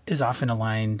 And that is often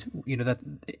aligned,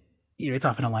 it's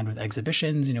often aligned with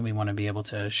exhibitions. We want to be able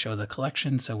to show the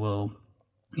collection. So we'll,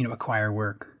 acquire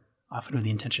work often with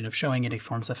the intention of showing it. It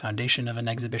forms the foundation of an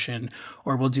exhibition,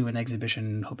 or we'll do an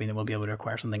exhibition hoping that we'll be able to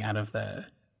acquire something out of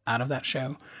that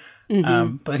show.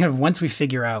 Mm-hmm. But kind of once we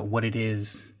figure out what it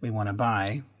is we want to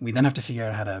buy, we then have to figure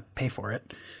out how to pay for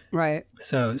it. Right.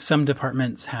 So some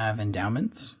departments have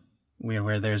endowments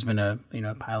where there's been a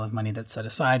pile of money that's set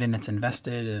aside and it's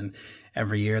invested, and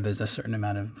every year there's a certain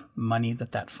amount of money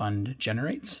that fund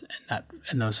generates,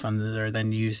 and those funds are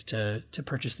then used to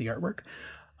purchase the artwork.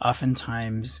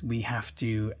 Oftentimes we have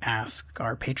to ask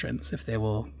our patrons if they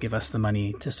will give us the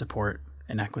money to support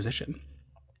an acquisition.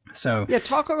 So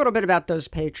talk a little bit about those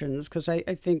patrons, because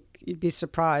I think you'd be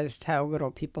surprised how little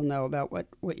people know about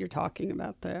what you're talking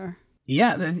about there.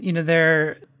 Yeah,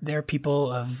 they're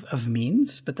people of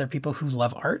means, but they're people who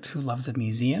love art, who love the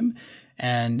museum,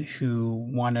 and who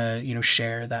want to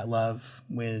share that love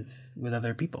with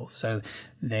other people. So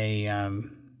they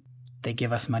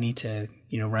give us money to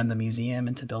run the museum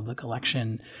and to build the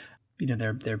collection.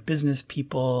 They're business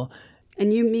people.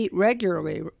 And you meet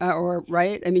regularly,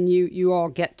 right? I mean, you all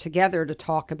get together to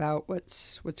talk about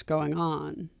what's going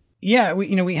on. Yeah,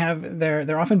 we have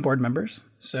they're often board members.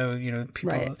 So,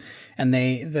 people Right. and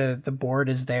the board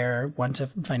is there, one, to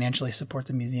financially support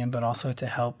the museum, but also to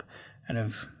help kind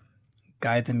of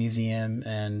guide the museum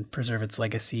and preserve its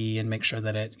legacy and make sure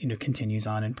that it, continues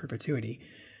on in perpetuity.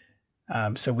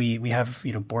 So we have,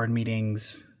 board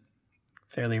meetings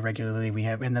fairly regularly.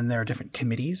 And then there are different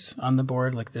committees on the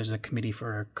board. Like there's a committee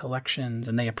for collections,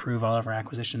 and they approve all of our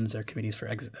acquisitions. There are committees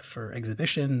for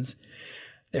exhibitions.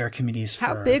 There are committees for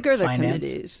How big are the finance.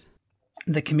 committees?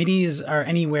 The committees are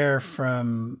anywhere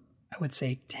from, I would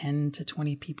say, 10 to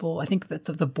 20 people. I think that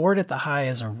the board at the high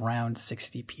is around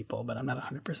 60 people, but I'm not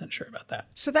 100% sure about that.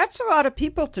 So that's a lot of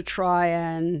people to try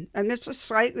and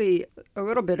it's a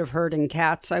little bit of herding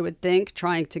cats, I would think,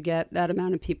 trying to get that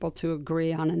amount of people to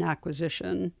agree on an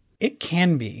acquisition. It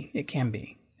can be.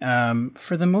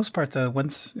 For the most part, though,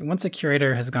 once a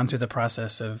curator has gone through the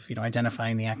process of,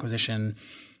 identifying the acquisition,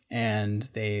 and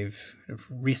they've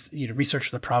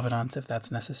researched the provenance if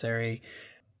that's necessary,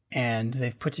 and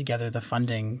they've put together the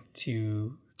funding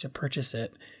to purchase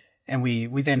it, and we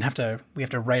then have to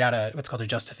write out what's called a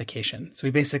justification. So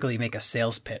we basically make a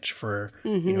sales pitch for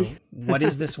what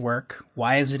is this work,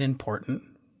 why is it important,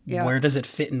 where does it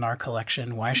fit in our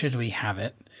collection, why should we have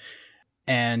it,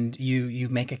 and you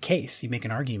make a case, you make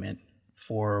an argument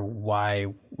for why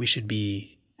we should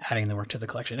be adding the work to the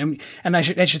collection. And I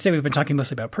should say we've been talking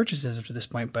mostly about purchases up to this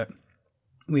point, but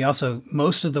we also,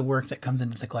 most of the work that comes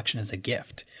into the collection is a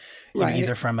gift, Right.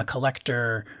 either from a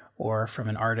collector or from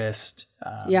an artist.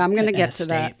 I'm going to get to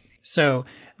that. So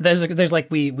there's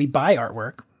like we buy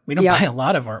artwork. We don't buy a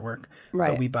lot of artwork,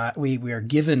 Right. but we are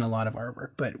given a lot of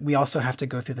artwork. But we also have to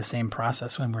go through the same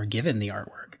process when we're given the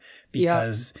artwork,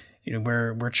 because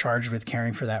we're charged with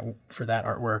caring for that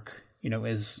artwork.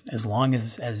 As long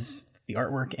as the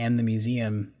artwork and the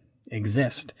museum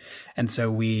exist. And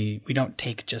so we don't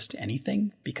take just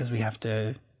anything, because we have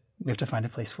to find a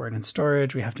place for it in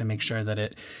storage. We have to make sure that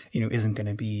it, isn't going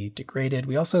to be degraded.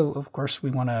 We also, of course,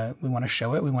 we want to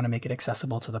show it. We want to make it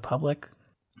accessible to the public.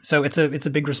 So it's a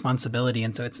big responsibility.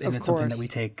 And so it's something that we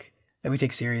take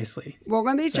seriously. Well,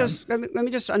 let me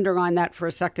just underline that for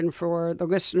a second for the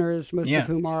listeners, most of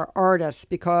whom are artists,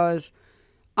 because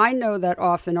I know that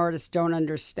often artists don't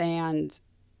understand.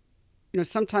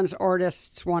 Sometimes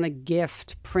artists want to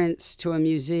gift prints to a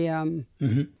museum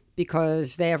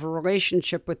because they have a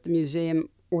relationship with the museum,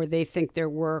 or they think their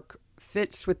work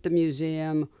fits with the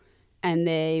museum, and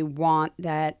they want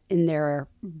that in their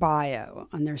bio,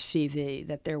 on their CV,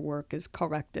 that their work is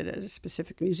collected at a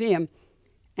specific museum.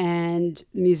 And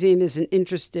the museum isn't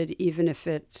interested, even if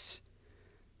it's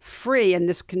free, and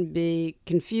this can be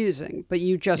confusing, but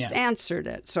you just answered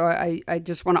it. So I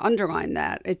just want to underline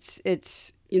that. It's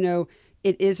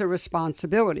it is a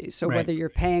responsibility. So whether you're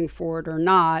paying for it or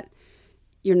not,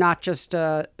 you're not just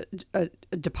a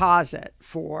deposit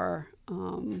for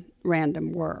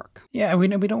random work. Yeah, we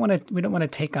don't want to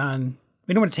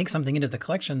take something into the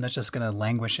collection that's just going to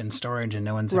languish in storage and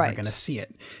no one's ever going to see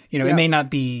it. It may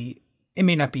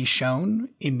not be shown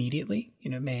immediately.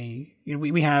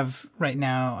 We have right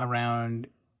now around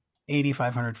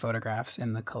 8,500 photographs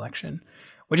in the collection,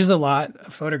 which is a lot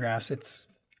of photographs. It's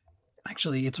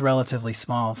relatively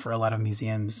small for a lot of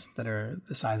museums that are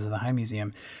the size of the High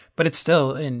Museum, but it's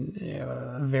still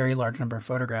a very large number of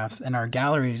photographs. And our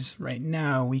galleries right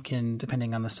now, we can,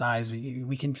 depending on the size,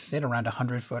 we can fit around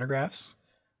 100 photographs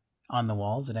on the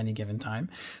walls at any given time.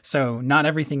 So not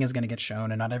everything is going to get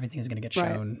shown, and not everything is going to get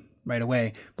shown right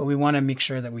away. But we want to make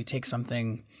sure that we take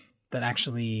something that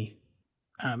actually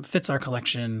fits our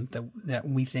collection, that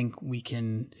we think we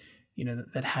can,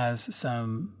 that has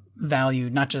some value,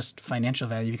 not just financial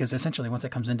value, because essentially once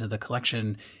it comes into the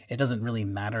collection, it doesn't really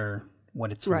matter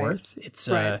what it's worth. It's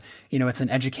it's an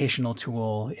educational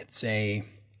tool. It's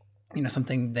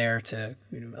something there to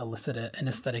elicit an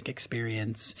aesthetic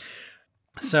experience.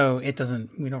 So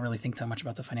we don't really think so much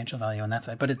about the financial value on that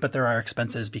side, but there are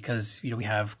expenses, because we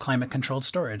have climate controlled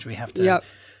storage. We have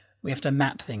to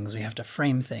mat things. We have to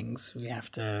frame things. We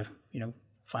have to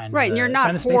find and you're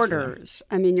not hoarders.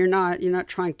 I mean, you're not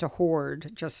trying to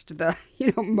hoard just the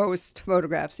most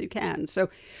photographs you can. So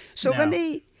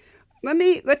no.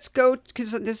 Let's go,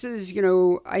 because this is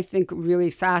I think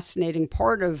really fascinating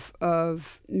part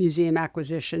of museum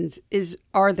acquisitions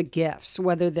are the gifts,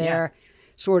 whether they're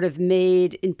sort of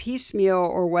made in piecemeal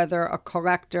or whether a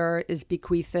collector is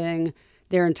bequeathing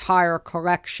their entire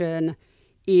collection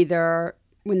either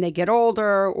when they get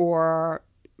older or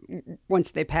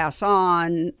once they pass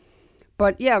on.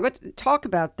 But let's talk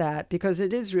about that, because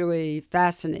it is really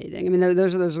fascinating. I mean,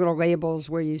 those are those little labels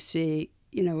where you see,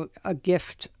 a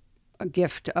gift a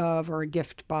gift of or a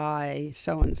gift by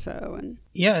so and so, and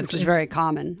Yeah, which is very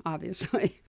common,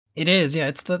 obviously. It is, yeah.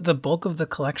 It's the bulk of the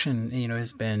collection,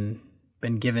 has been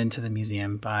given to the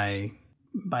museum by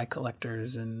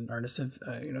collectors and artists of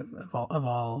of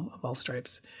all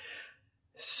stripes.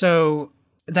 So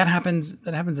that happens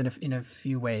in a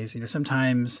few ways.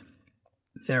 Sometimes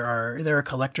there are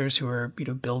collectors who are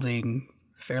building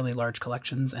fairly large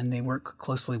collections, and they work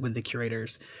closely with the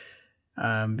curators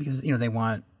because they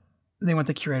want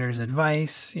the curators'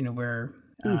 advice. We're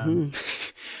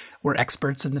we're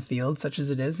experts in the field, such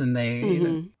as it is, and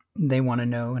they want to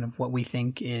know kind of what we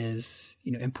think is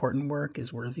important work,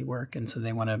 is worthy work, and so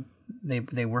they want to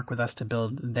they work with us to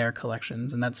build their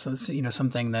collections, and that's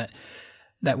something that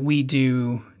we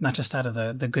do not just out of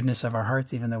the goodness of our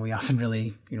hearts, even though we often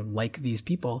really like these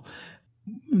people.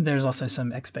 There's also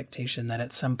some expectation that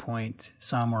at some point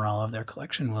some or all of their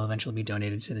collection will eventually be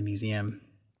donated to the museum,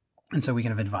 and so we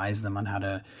kind of advise them on how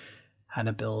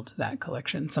to build that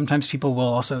collection. Sometimes people will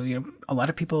also, a lot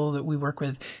of people that we work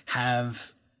with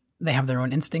have their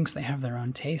own instincts, they have their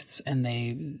own tastes, and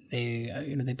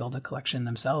they build a collection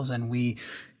themselves, and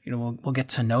we'll get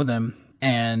to know them,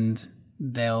 and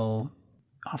they'll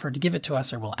offer to give it to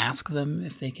us, or we'll ask them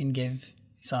if they can give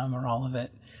some or all of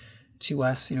it to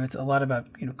us. It's a lot about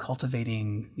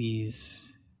cultivating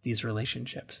these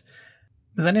relationships.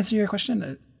 Does that answer your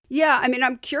question? Yeah, I mean,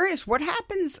 I'm curious what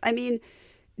happens. I mean,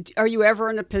 are you ever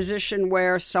in a position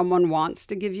where someone wants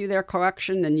to give you their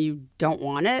collection and you don't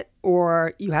want it?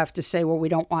 Or you have to say, well, we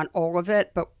don't want all of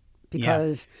it, but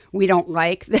because we don't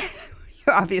like that,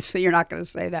 obviously you're not going to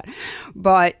say that.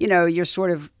 But, you're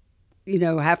sort of,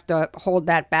 have to hold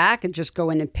that back and just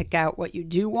go in and pick out what you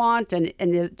do want. And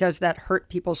does that hurt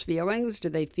people's feelings? Do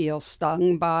they feel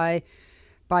stung by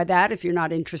that if you're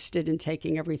not interested in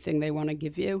taking everything they want to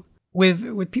give you?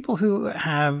 With people who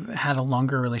have had a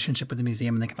longer relationship with the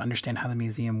museum and they can understand how the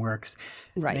museum works,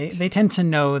 right? They tend to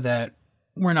know that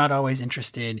we're not always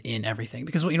interested in everything,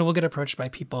 because we'll get approached by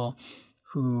people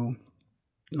who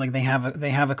they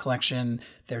have a collection,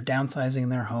 they're downsizing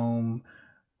their home,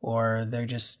 or they're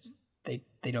just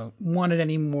they don't want it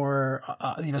anymore.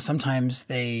 Sometimes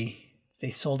they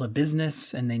sold a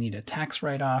business and they need a tax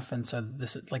write-off, and so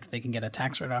this is they can get a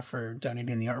tax write-off for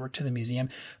donating the artwork to the museum.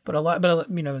 But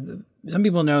some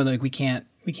people know that we can't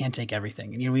take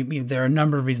everything, and there are a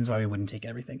number of reasons why we wouldn't take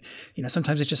everything.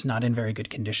 Sometimes it's just not in very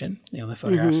good condition. The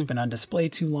photograph's been on display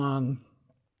too long,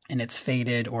 and it's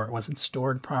faded, or it wasn't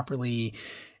stored properly,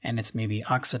 and it's maybe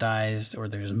oxidized, or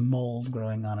there's mold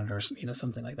growing on it, or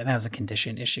something like that. It has a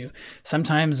condition issue.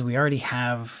 Sometimes we already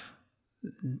have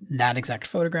that exact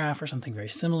photograph or something very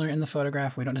similar in the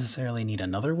photograph. We don't necessarily need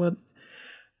another one.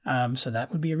 So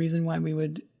that would be a reason why we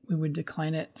would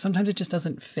decline it. Sometimes it just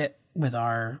doesn't fit with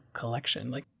our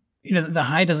collection. The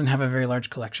High doesn't have a very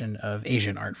large collection of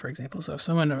Asian art, for example. So if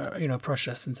someone approached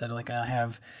us and said, I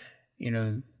have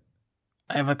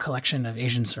a collection of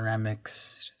Asian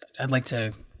ceramics, I'd like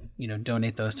to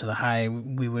donate those to the High,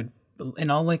 we would,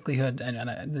 in all likelihood,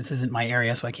 and this isn't my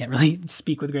area, so I can't really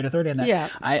speak with great authority on that. Yeah.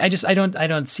 I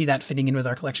don't see that fitting in with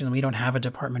our collection. We don't have a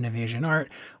Department of Asian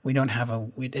Art. We don't have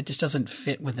it just doesn't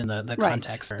fit within the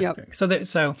context. Yep.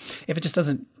 So if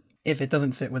it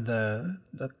doesn't fit with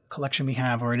the collection we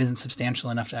have, or it isn't substantial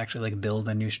enough to actually build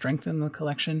a new strength in the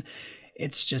collection,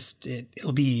 it's just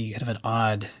it'll be kind of an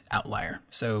odd outlier.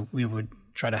 So we would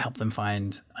try to help them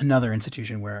find another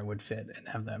institution where it would fit and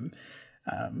have them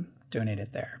donate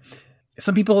it there.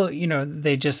 Some people,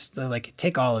 they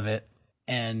take all of it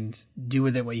and do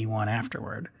with it what you want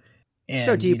afterward. And,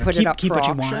 so do you put it up for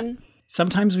auction?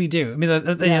 Sometimes we do. I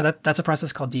mean, that's a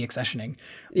process called deaccessioning,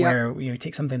 where we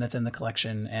take something that's in the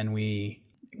collection and we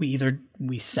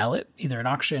sell it either at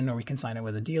auction, or we consign it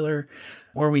with a dealer,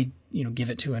 or we give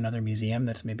it to another museum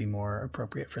that's maybe more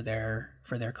appropriate for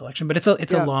their collection. But it's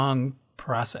a long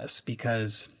process,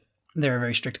 because there are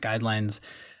very strict guidelines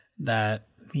that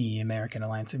the American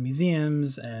Alliance of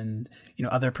Museums and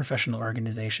other professional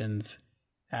organizations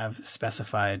have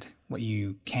specified what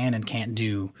you can and can't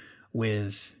do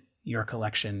with your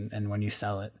collection, and when you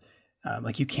sell it.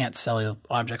 You can't sell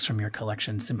objects from your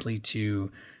collection simply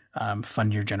to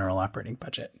fund your general operating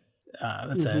budget.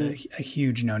 That's a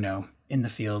huge no-no in the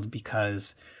field,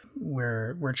 because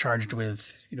we're charged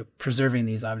with preserving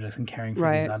these objects and caring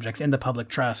for these objects in the public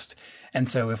trust. And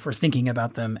so if we're thinking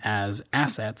about them as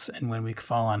assets, and when we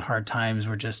fall on hard times,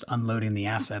 we're just unloading the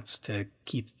assets to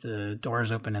keep the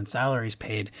doors open and salaries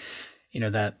paid,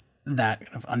 that kind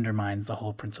of undermines the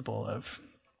whole principle of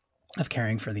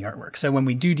caring for the artwork. So when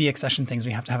we do deaccession things,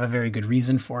 we have to have a very good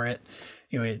reason for it.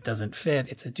 It doesn't fit,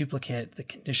 it's a duplicate, the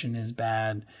condition is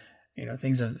bad,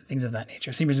 things of that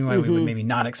nature. Same reason why we would maybe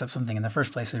not accept something in the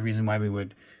first place, the reason why we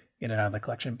would get it out of the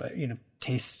collection. But,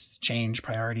 tastes change,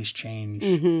 priorities change.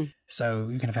 So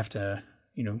you kind of have to,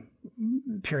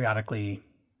 periodically,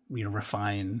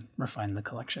 refine the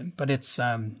collection. But it's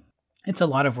a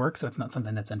lot of work, so it's not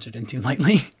something that's entered into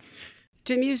lightly.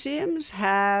 Do museums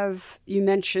have, you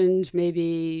mentioned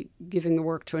maybe giving the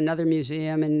work to another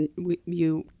museum, and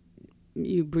you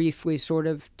briefly sort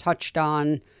of touched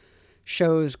on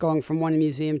shows going from one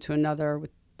museum to another with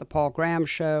the Paul Graham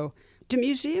show. Do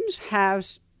museums have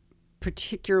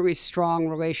particularly strong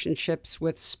relationships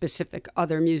with specific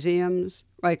other museums?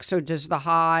 Like, so does the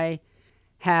High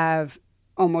have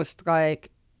almost like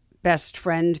best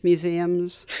friend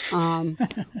museums,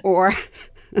 or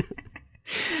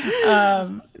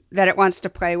that it wants to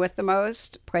play with the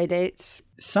most, play dates?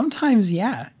 Sometimes,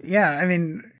 yeah. I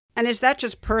mean, and is that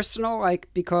just personal, like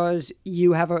because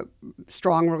you have a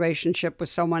strong relationship with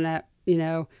someone at,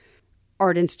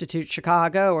 Art Institute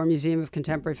Chicago or Museum of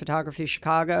Contemporary Photography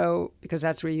Chicago, because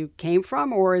that's where you came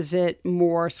from, or is it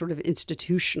more sort of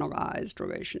institutionalized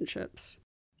relationships?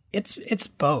 It's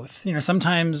both.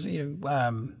 Sometimes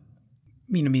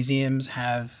museums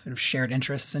have shared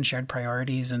interests and shared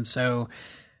priorities, and so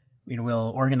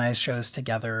we'll organize shows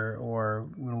together, or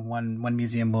one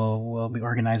museum will be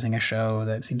organizing a show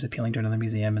that seems appealing to another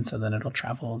museum, and so then it'll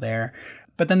travel there.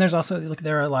 But then there's also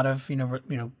there are a lot of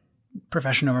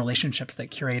professional relationships that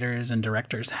curators and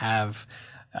directors have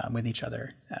with each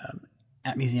other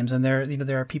at museums, and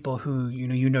there are people who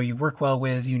you work well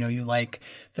with, you like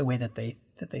the way that they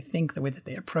think, the way that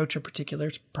they approach a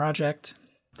particular project.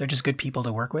 They're just good people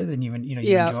to work with, and you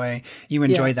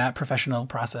enjoy that professional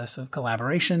process of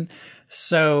collaboration.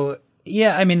 So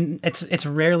yeah, I mean, it's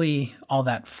rarely all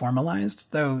that formalized,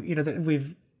 though.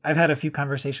 I've had a few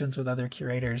conversations with other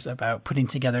curators about putting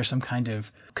together some kind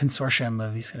of consortium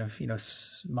of these kind of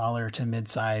smaller to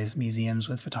mid-size museums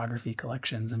with photography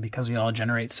collections, and because we all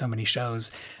generate so many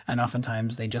shows, and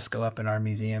oftentimes they just go up in our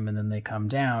museum and then they come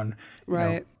down,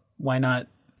 right? Why not?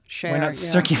 Share, why not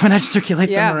circulate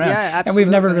them around? Yeah, absolutely. And we've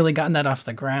never really gotten that off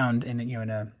the ground in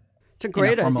it's a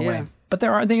great formal idea. way. But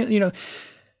there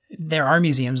are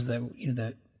museums that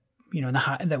the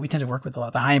High, that we tend to work with a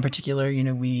lot. The High in particular,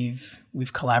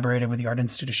 we've collaborated with the Art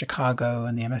Institute of Chicago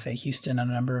and the MFA Houston on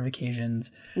a number of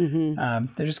occasions. They're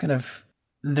just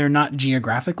they're not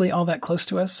geographically all that close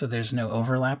to us, so there's no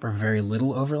overlap or very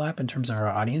little overlap in terms of our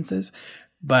audiences.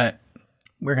 But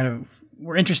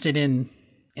we're interested in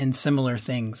similar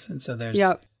things, and so there's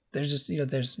just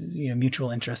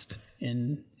mutual interest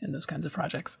in those kinds of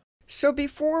projects. So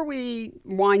before we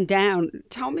wind down,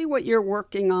 tell me what you're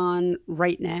working on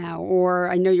right now, or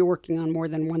I know you're working on more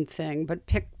than one thing, but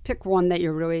pick one that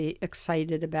you're really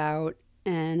excited about,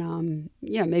 and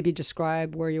maybe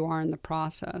describe where you are in the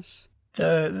process.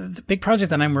 The big project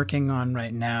that I'm working on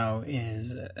right now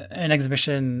is an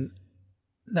exhibition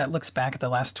that looks back at the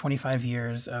last 25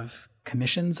 years of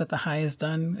commissions that the High has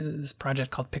done. This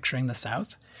project called Picturing the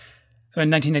South. So in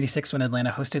 1996, when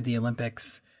Atlanta hosted the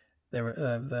Olympics, there were,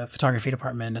 the photography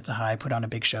department at the High put on a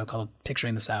big show called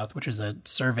Picturing the South, which is a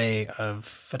survey of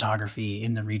photography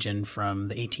in the region from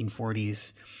the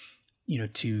 1840s,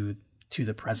 to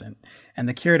the present. And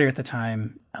the curator at the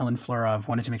time, Ellen Florov,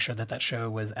 wanted to make sure that show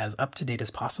was as up to date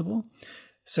as possible.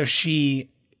 So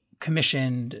she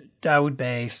commissioned Dawoud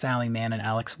Bey, Sally Mann, and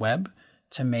Alex Webb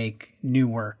to make new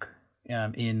work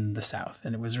in the South.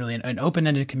 And it was really an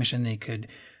open-ended commission. They could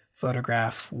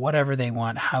photograph whatever they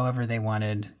want, however they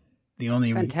wanted.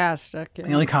 Fantastic.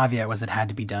 The only caveat was it had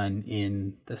to be done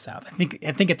in the South.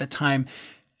 I think at the time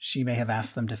she may have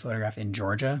asked them to photograph in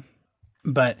Georgia,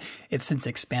 but it's since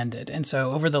expanded. And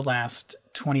so over the last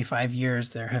 25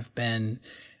 years, there have been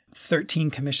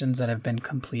 13 commissions that have been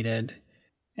completed.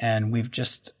 And we've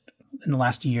just, in the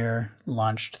last year,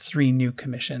 launched 3 new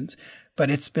commissions. But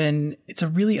it's a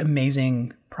really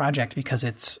amazing project because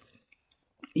it's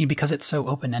so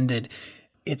open-ended.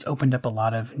 It's opened up a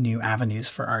lot of new avenues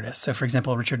for artists. So, for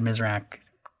example, Richard Misrak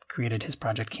created his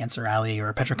project Cancer Alley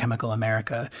or Petrochemical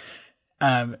America,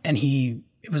 and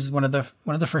it was one of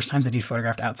the first times that he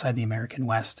photographed outside the American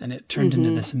West, and it turned into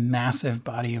this massive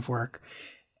body of work.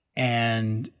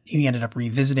 And he ended up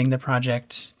revisiting the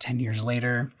project 10 years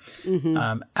later.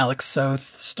 Alex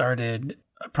Soth started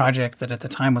a project that at the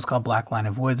time was called Black Line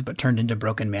of Woods, but turned into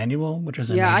Broken Manual, which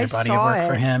was a major body of work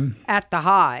for him. At the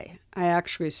High. I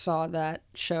actually saw that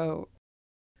show.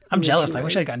 I'm jealous. I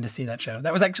wish I'd gotten to see that show.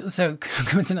 That was actually, so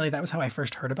coincidentally, that was how I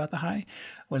first heard about the High,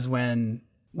 was when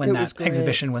that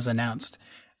exhibition was announced.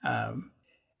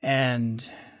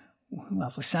 And who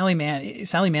else? Like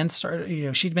Sally Mann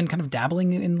started, she'd been kind of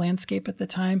dabbling in landscape at the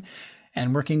time.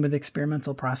 and working with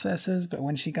experimental processes. But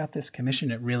when she got this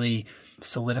commission, it really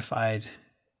solidified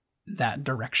that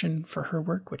direction for her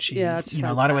work, which she, in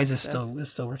a lot of ways is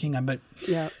still working on. But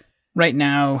right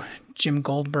now, Jim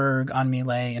Goldberg, Anmi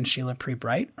Le, and Sheila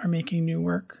Pre-Bright are making new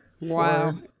work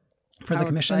for the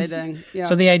commissions. Yeah.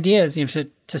 So the idea is,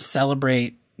 to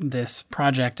celebrate this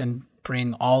project and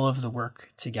bring all of the work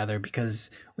together, because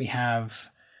we have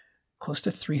close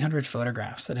to 300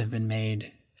 photographs that have been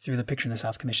made through the Picture in the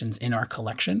South commissions in our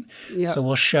collection. Yep. So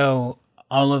we'll show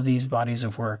all of these bodies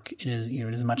of work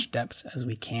in as much depth as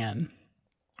we can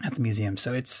at the museum.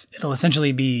 So it'll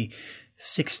essentially be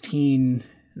 16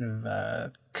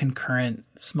 concurrent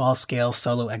small-scale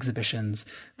solo exhibitions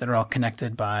that are all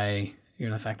connected by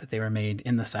the fact that they were made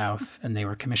in the South and they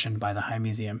were commissioned by the High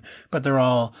Museum, but they're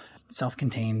all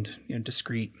self-contained,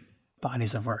 discrete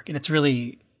bodies of work. And it's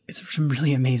some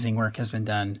really amazing work has been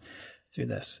done through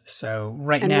this. So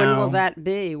now... And when will that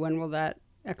be? When will that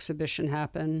exhibition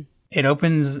happen? It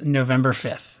opens November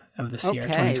 5th of this year,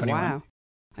 2021. Wow.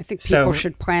 I think people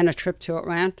should plan a trip to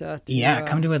Atlanta.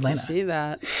 Come to Atlanta. To see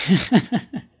that.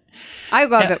 I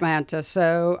love Atlanta,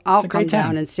 so I'll come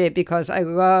down and see it, because I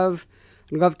love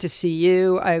to see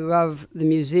you. I love the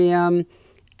museum.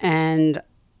 And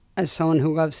as someone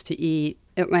who loves to eat,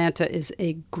 Atlanta is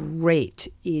a great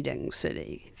eating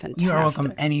city. Fantastic. You are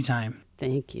welcome anytime.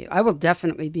 Thank you. I will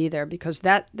definitely be there, because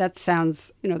that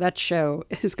sounds, that show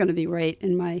is going to be right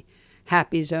in my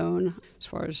happy zone as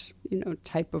far as,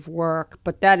 type of work.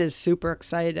 But that is super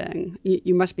exciting.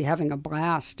 You must be having a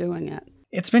blast doing it.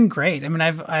 It's been great. I mean,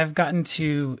 I've gotten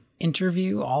to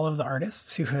interview all of the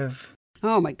artists who have...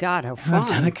 Oh my God, how fun. Have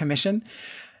done a commission.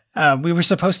 We were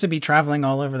supposed to be traveling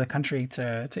all over the country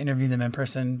to interview them in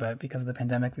person, but because of the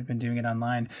pandemic, we've been doing it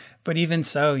online. But even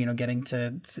so, getting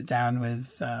to sit down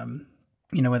with,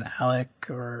 with Alec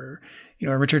or,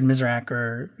 Richard Mizrak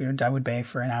or, Dawood Bey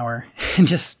for an hour and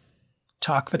just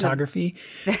talk photography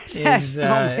is, oh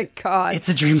my God, it's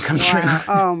a dream come true.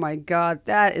 Oh my God,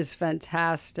 that is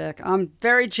fantastic. I'm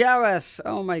very jealous.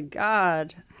 Oh my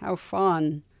God, how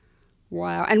fun.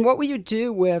 Wow. And what will you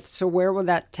do where will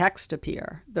that text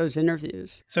appear, those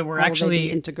interviews? So we're How actually will they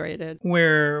be integrated.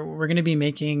 We're going to be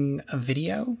making a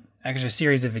video, actually a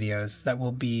series of videos that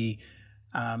will be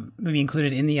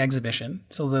included in the exhibition.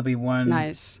 So there'll be one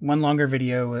longer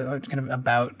video kind of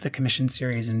about the commission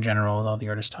series in general, with all the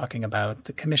artists talking about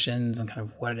the commissions and kind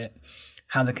of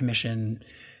how the commission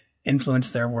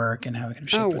influenced their work and how it kind of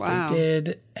shaped what they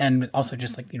did, and also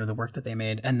just the work that they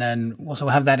made. And then we'll also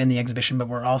have that in the exhibition, but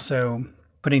we're also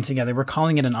putting together, we're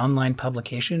calling it an online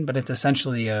publication, but it's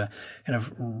essentially a kind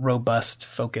of robust,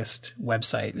 focused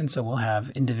website. And so we'll have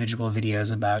individual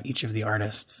videos about each of the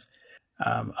artists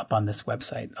up on this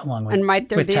website, along with,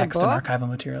 text and archival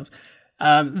materials.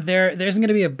 There isn't going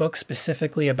to be a book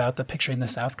specifically about the Picture in the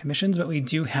South commissions, but we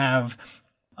do have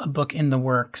a book in the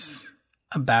works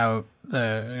about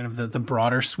the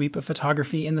broader sweep of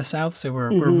photography in the South. So we're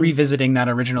revisiting that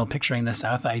original Picturing the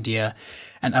South idea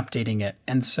and updating it.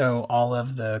 And so all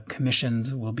of the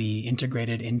commissions will be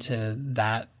integrated into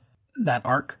that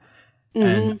arc.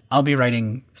 And I'll be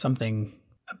writing something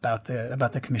about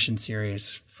the commission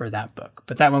series for that book,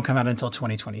 but that won't come out until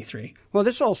 2023. Well,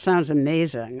 this all sounds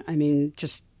amazing. I mean,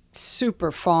 just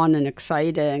super fun and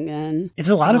exciting, and it's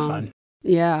a lot of fun.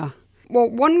 Yeah. Well,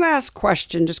 one last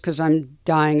question, just because I'm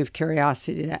dying of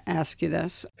curiosity to ask you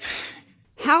this.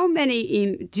 How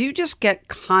many, do you just get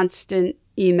constant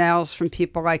emails from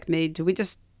people like me? Do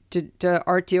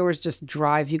art dealers just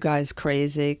drive you guys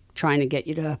crazy trying to get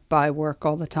you to buy work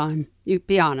all the time? You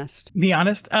be honest. Be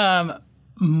honest.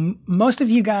 Most of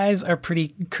you guys are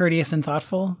pretty courteous and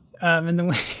thoughtful in the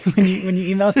way when you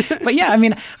email us. But yeah, I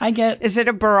mean, I get... Is it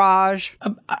a barrage?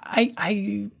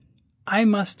 I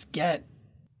must get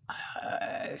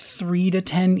 3 to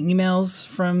 10 emails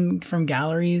from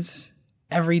galleries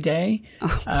every day.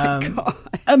 Oh my God.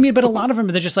 I mean, but a lot of them,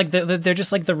 they're just like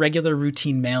the regular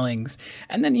routine mailings.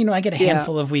 And then, I get a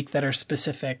handful of week that are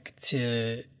specific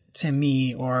to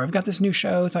me, or I've got this new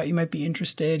show, thought you might be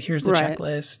interested. Here's the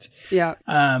checklist. Yeah.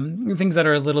 Things that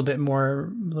are a little bit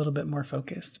more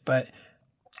focused, but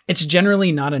it's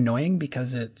generally not annoying,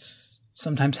 because it's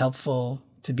sometimes helpful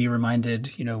to be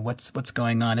reminded, what's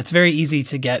going on. It's very easy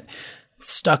to get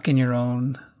stuck in your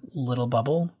own little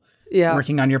bubble,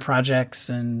 working on your projects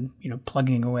and,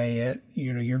 plugging away at,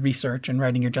 your research and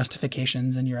writing your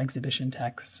justifications and your exhibition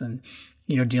texts and,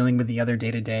 dealing with the other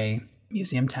day-to-day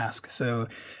museum tasks. So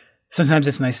sometimes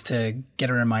it's nice to get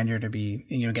a reminder to be,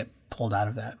 get pulled out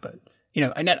of that. But,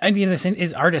 the same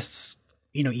is artists,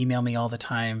 email me all the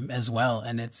time as well.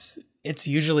 And it's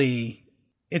usually,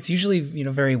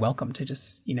 very welcome to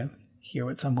just, hear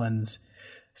what someone's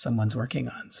working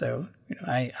on. So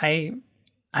I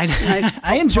Nice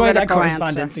I enjoy that political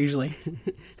correspondence answer. usually.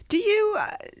 Do you,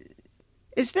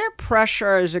 is there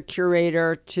pressure as a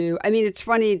curator to, I mean, it's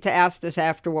funny to ask this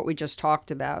after what we just talked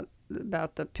about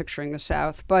the Picturing the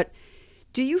South, but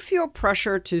do you feel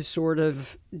pressure to sort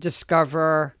of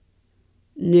discover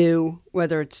new,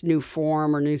 whether it's new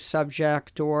form or new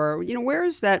subject, or, where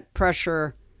is that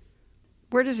pressure,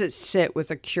 where does it sit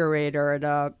with a curator at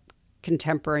a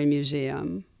contemporary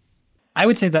museum? I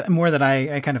would say that more that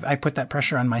I put that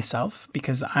pressure on myself,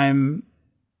 because I'm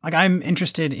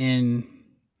interested in,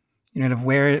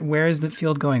 where is the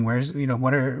field going? Where's,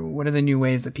 what are the new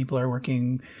ways that people are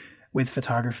working with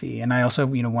photography? And I also,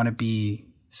 want to be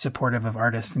supportive of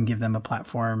artists and give them a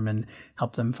platform and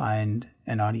help them find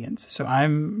an audience. So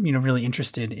I'm, really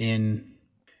interested in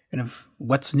kind of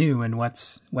what's new and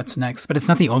what's next, but it's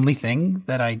not the only thing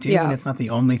that I do. Yeah. And it's not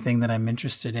the only thing that I'm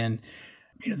interested in.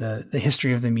 The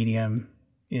history of the medium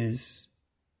is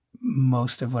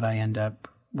most of what I end up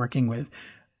working with.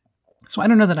 So I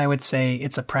don't know that I would say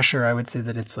it's a pressure. I would say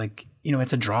that it's like,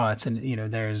 it's a draw. It's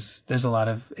there's a lot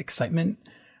of excitement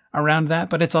around that,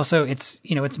 but it's also, it's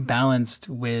balanced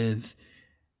with,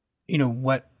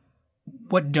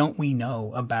 what don't we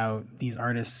know about these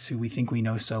artists who we think we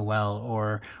know so well,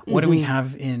 or what do we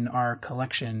have in our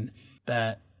collection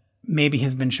that maybe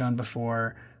has been shown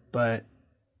before, but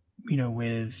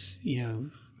with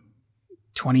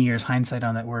 20 years hindsight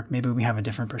on that work, maybe we have a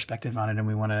different perspective on it, and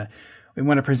we want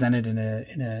to present it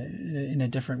in a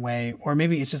different way. Or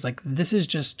maybe it's just like, this is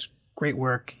just great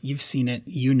work, you've seen it,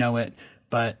 know it,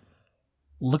 but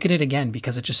look at it again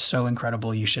because it's just so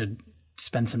incredible. You should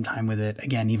spend some time with it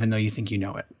again, even though you think you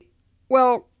know it.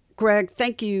 Well, Greg,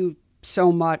 thank you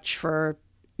so much for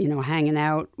hanging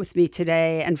out with me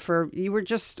today, and you were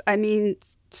just,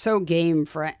 so game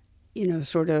for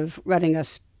sort of letting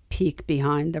us peek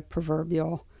behind the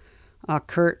proverbial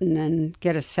curtain and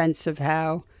get a sense of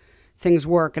how things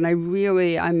work. And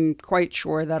I'm quite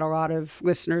sure that a lot of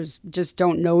listeners just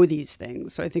don't know these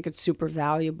things. So I think it's super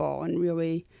valuable, and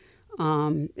really,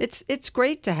 it's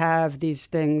great to have these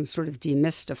things sort of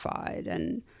demystified.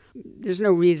 And there's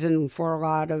no reason for a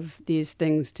lot of these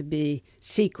things to be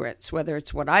secrets, whether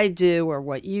it's what I do or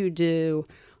what you do.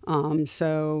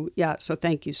 So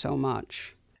thank you so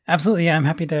much. Absolutely. Yeah, I'm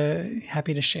happy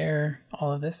to share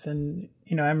all of this. And,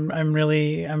 I'm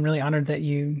really honored that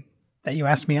you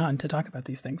asked me on to talk about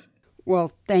these things.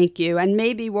 Well, thank you. And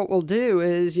maybe what we'll do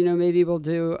is, maybe we'll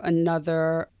do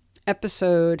another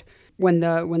episode when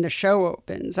the show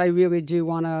opens. I really do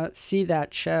want to see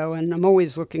that show, and I'm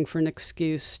always looking for an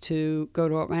excuse to go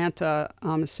to Atlanta,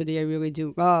 a city I really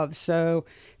do love. So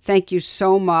thank you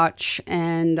so much,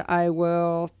 and I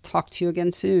will talk to you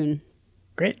again soon.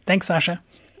 Great. Thanks, Sasha.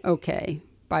 Okay.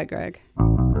 Bye, Greg.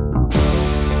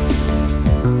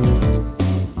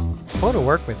 Photo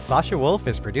Work with Sasha Wolf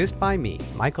is produced by me,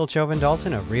 Michael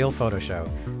Chauvin-Dalton of Real Photo Show.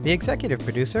 The executive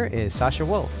producer is Sasha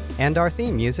Wolf, and our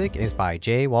theme music is by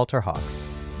J. Walter Hawks.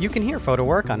 You can hear Photo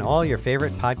Work on all your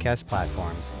favorite podcast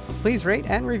platforms. Please rate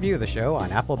and review the show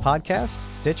on Apple Podcasts,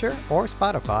 Stitcher, or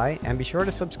Spotify, and be sure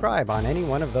to subscribe on any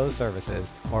one of those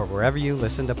services or wherever you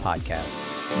listen to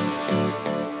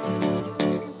podcasts.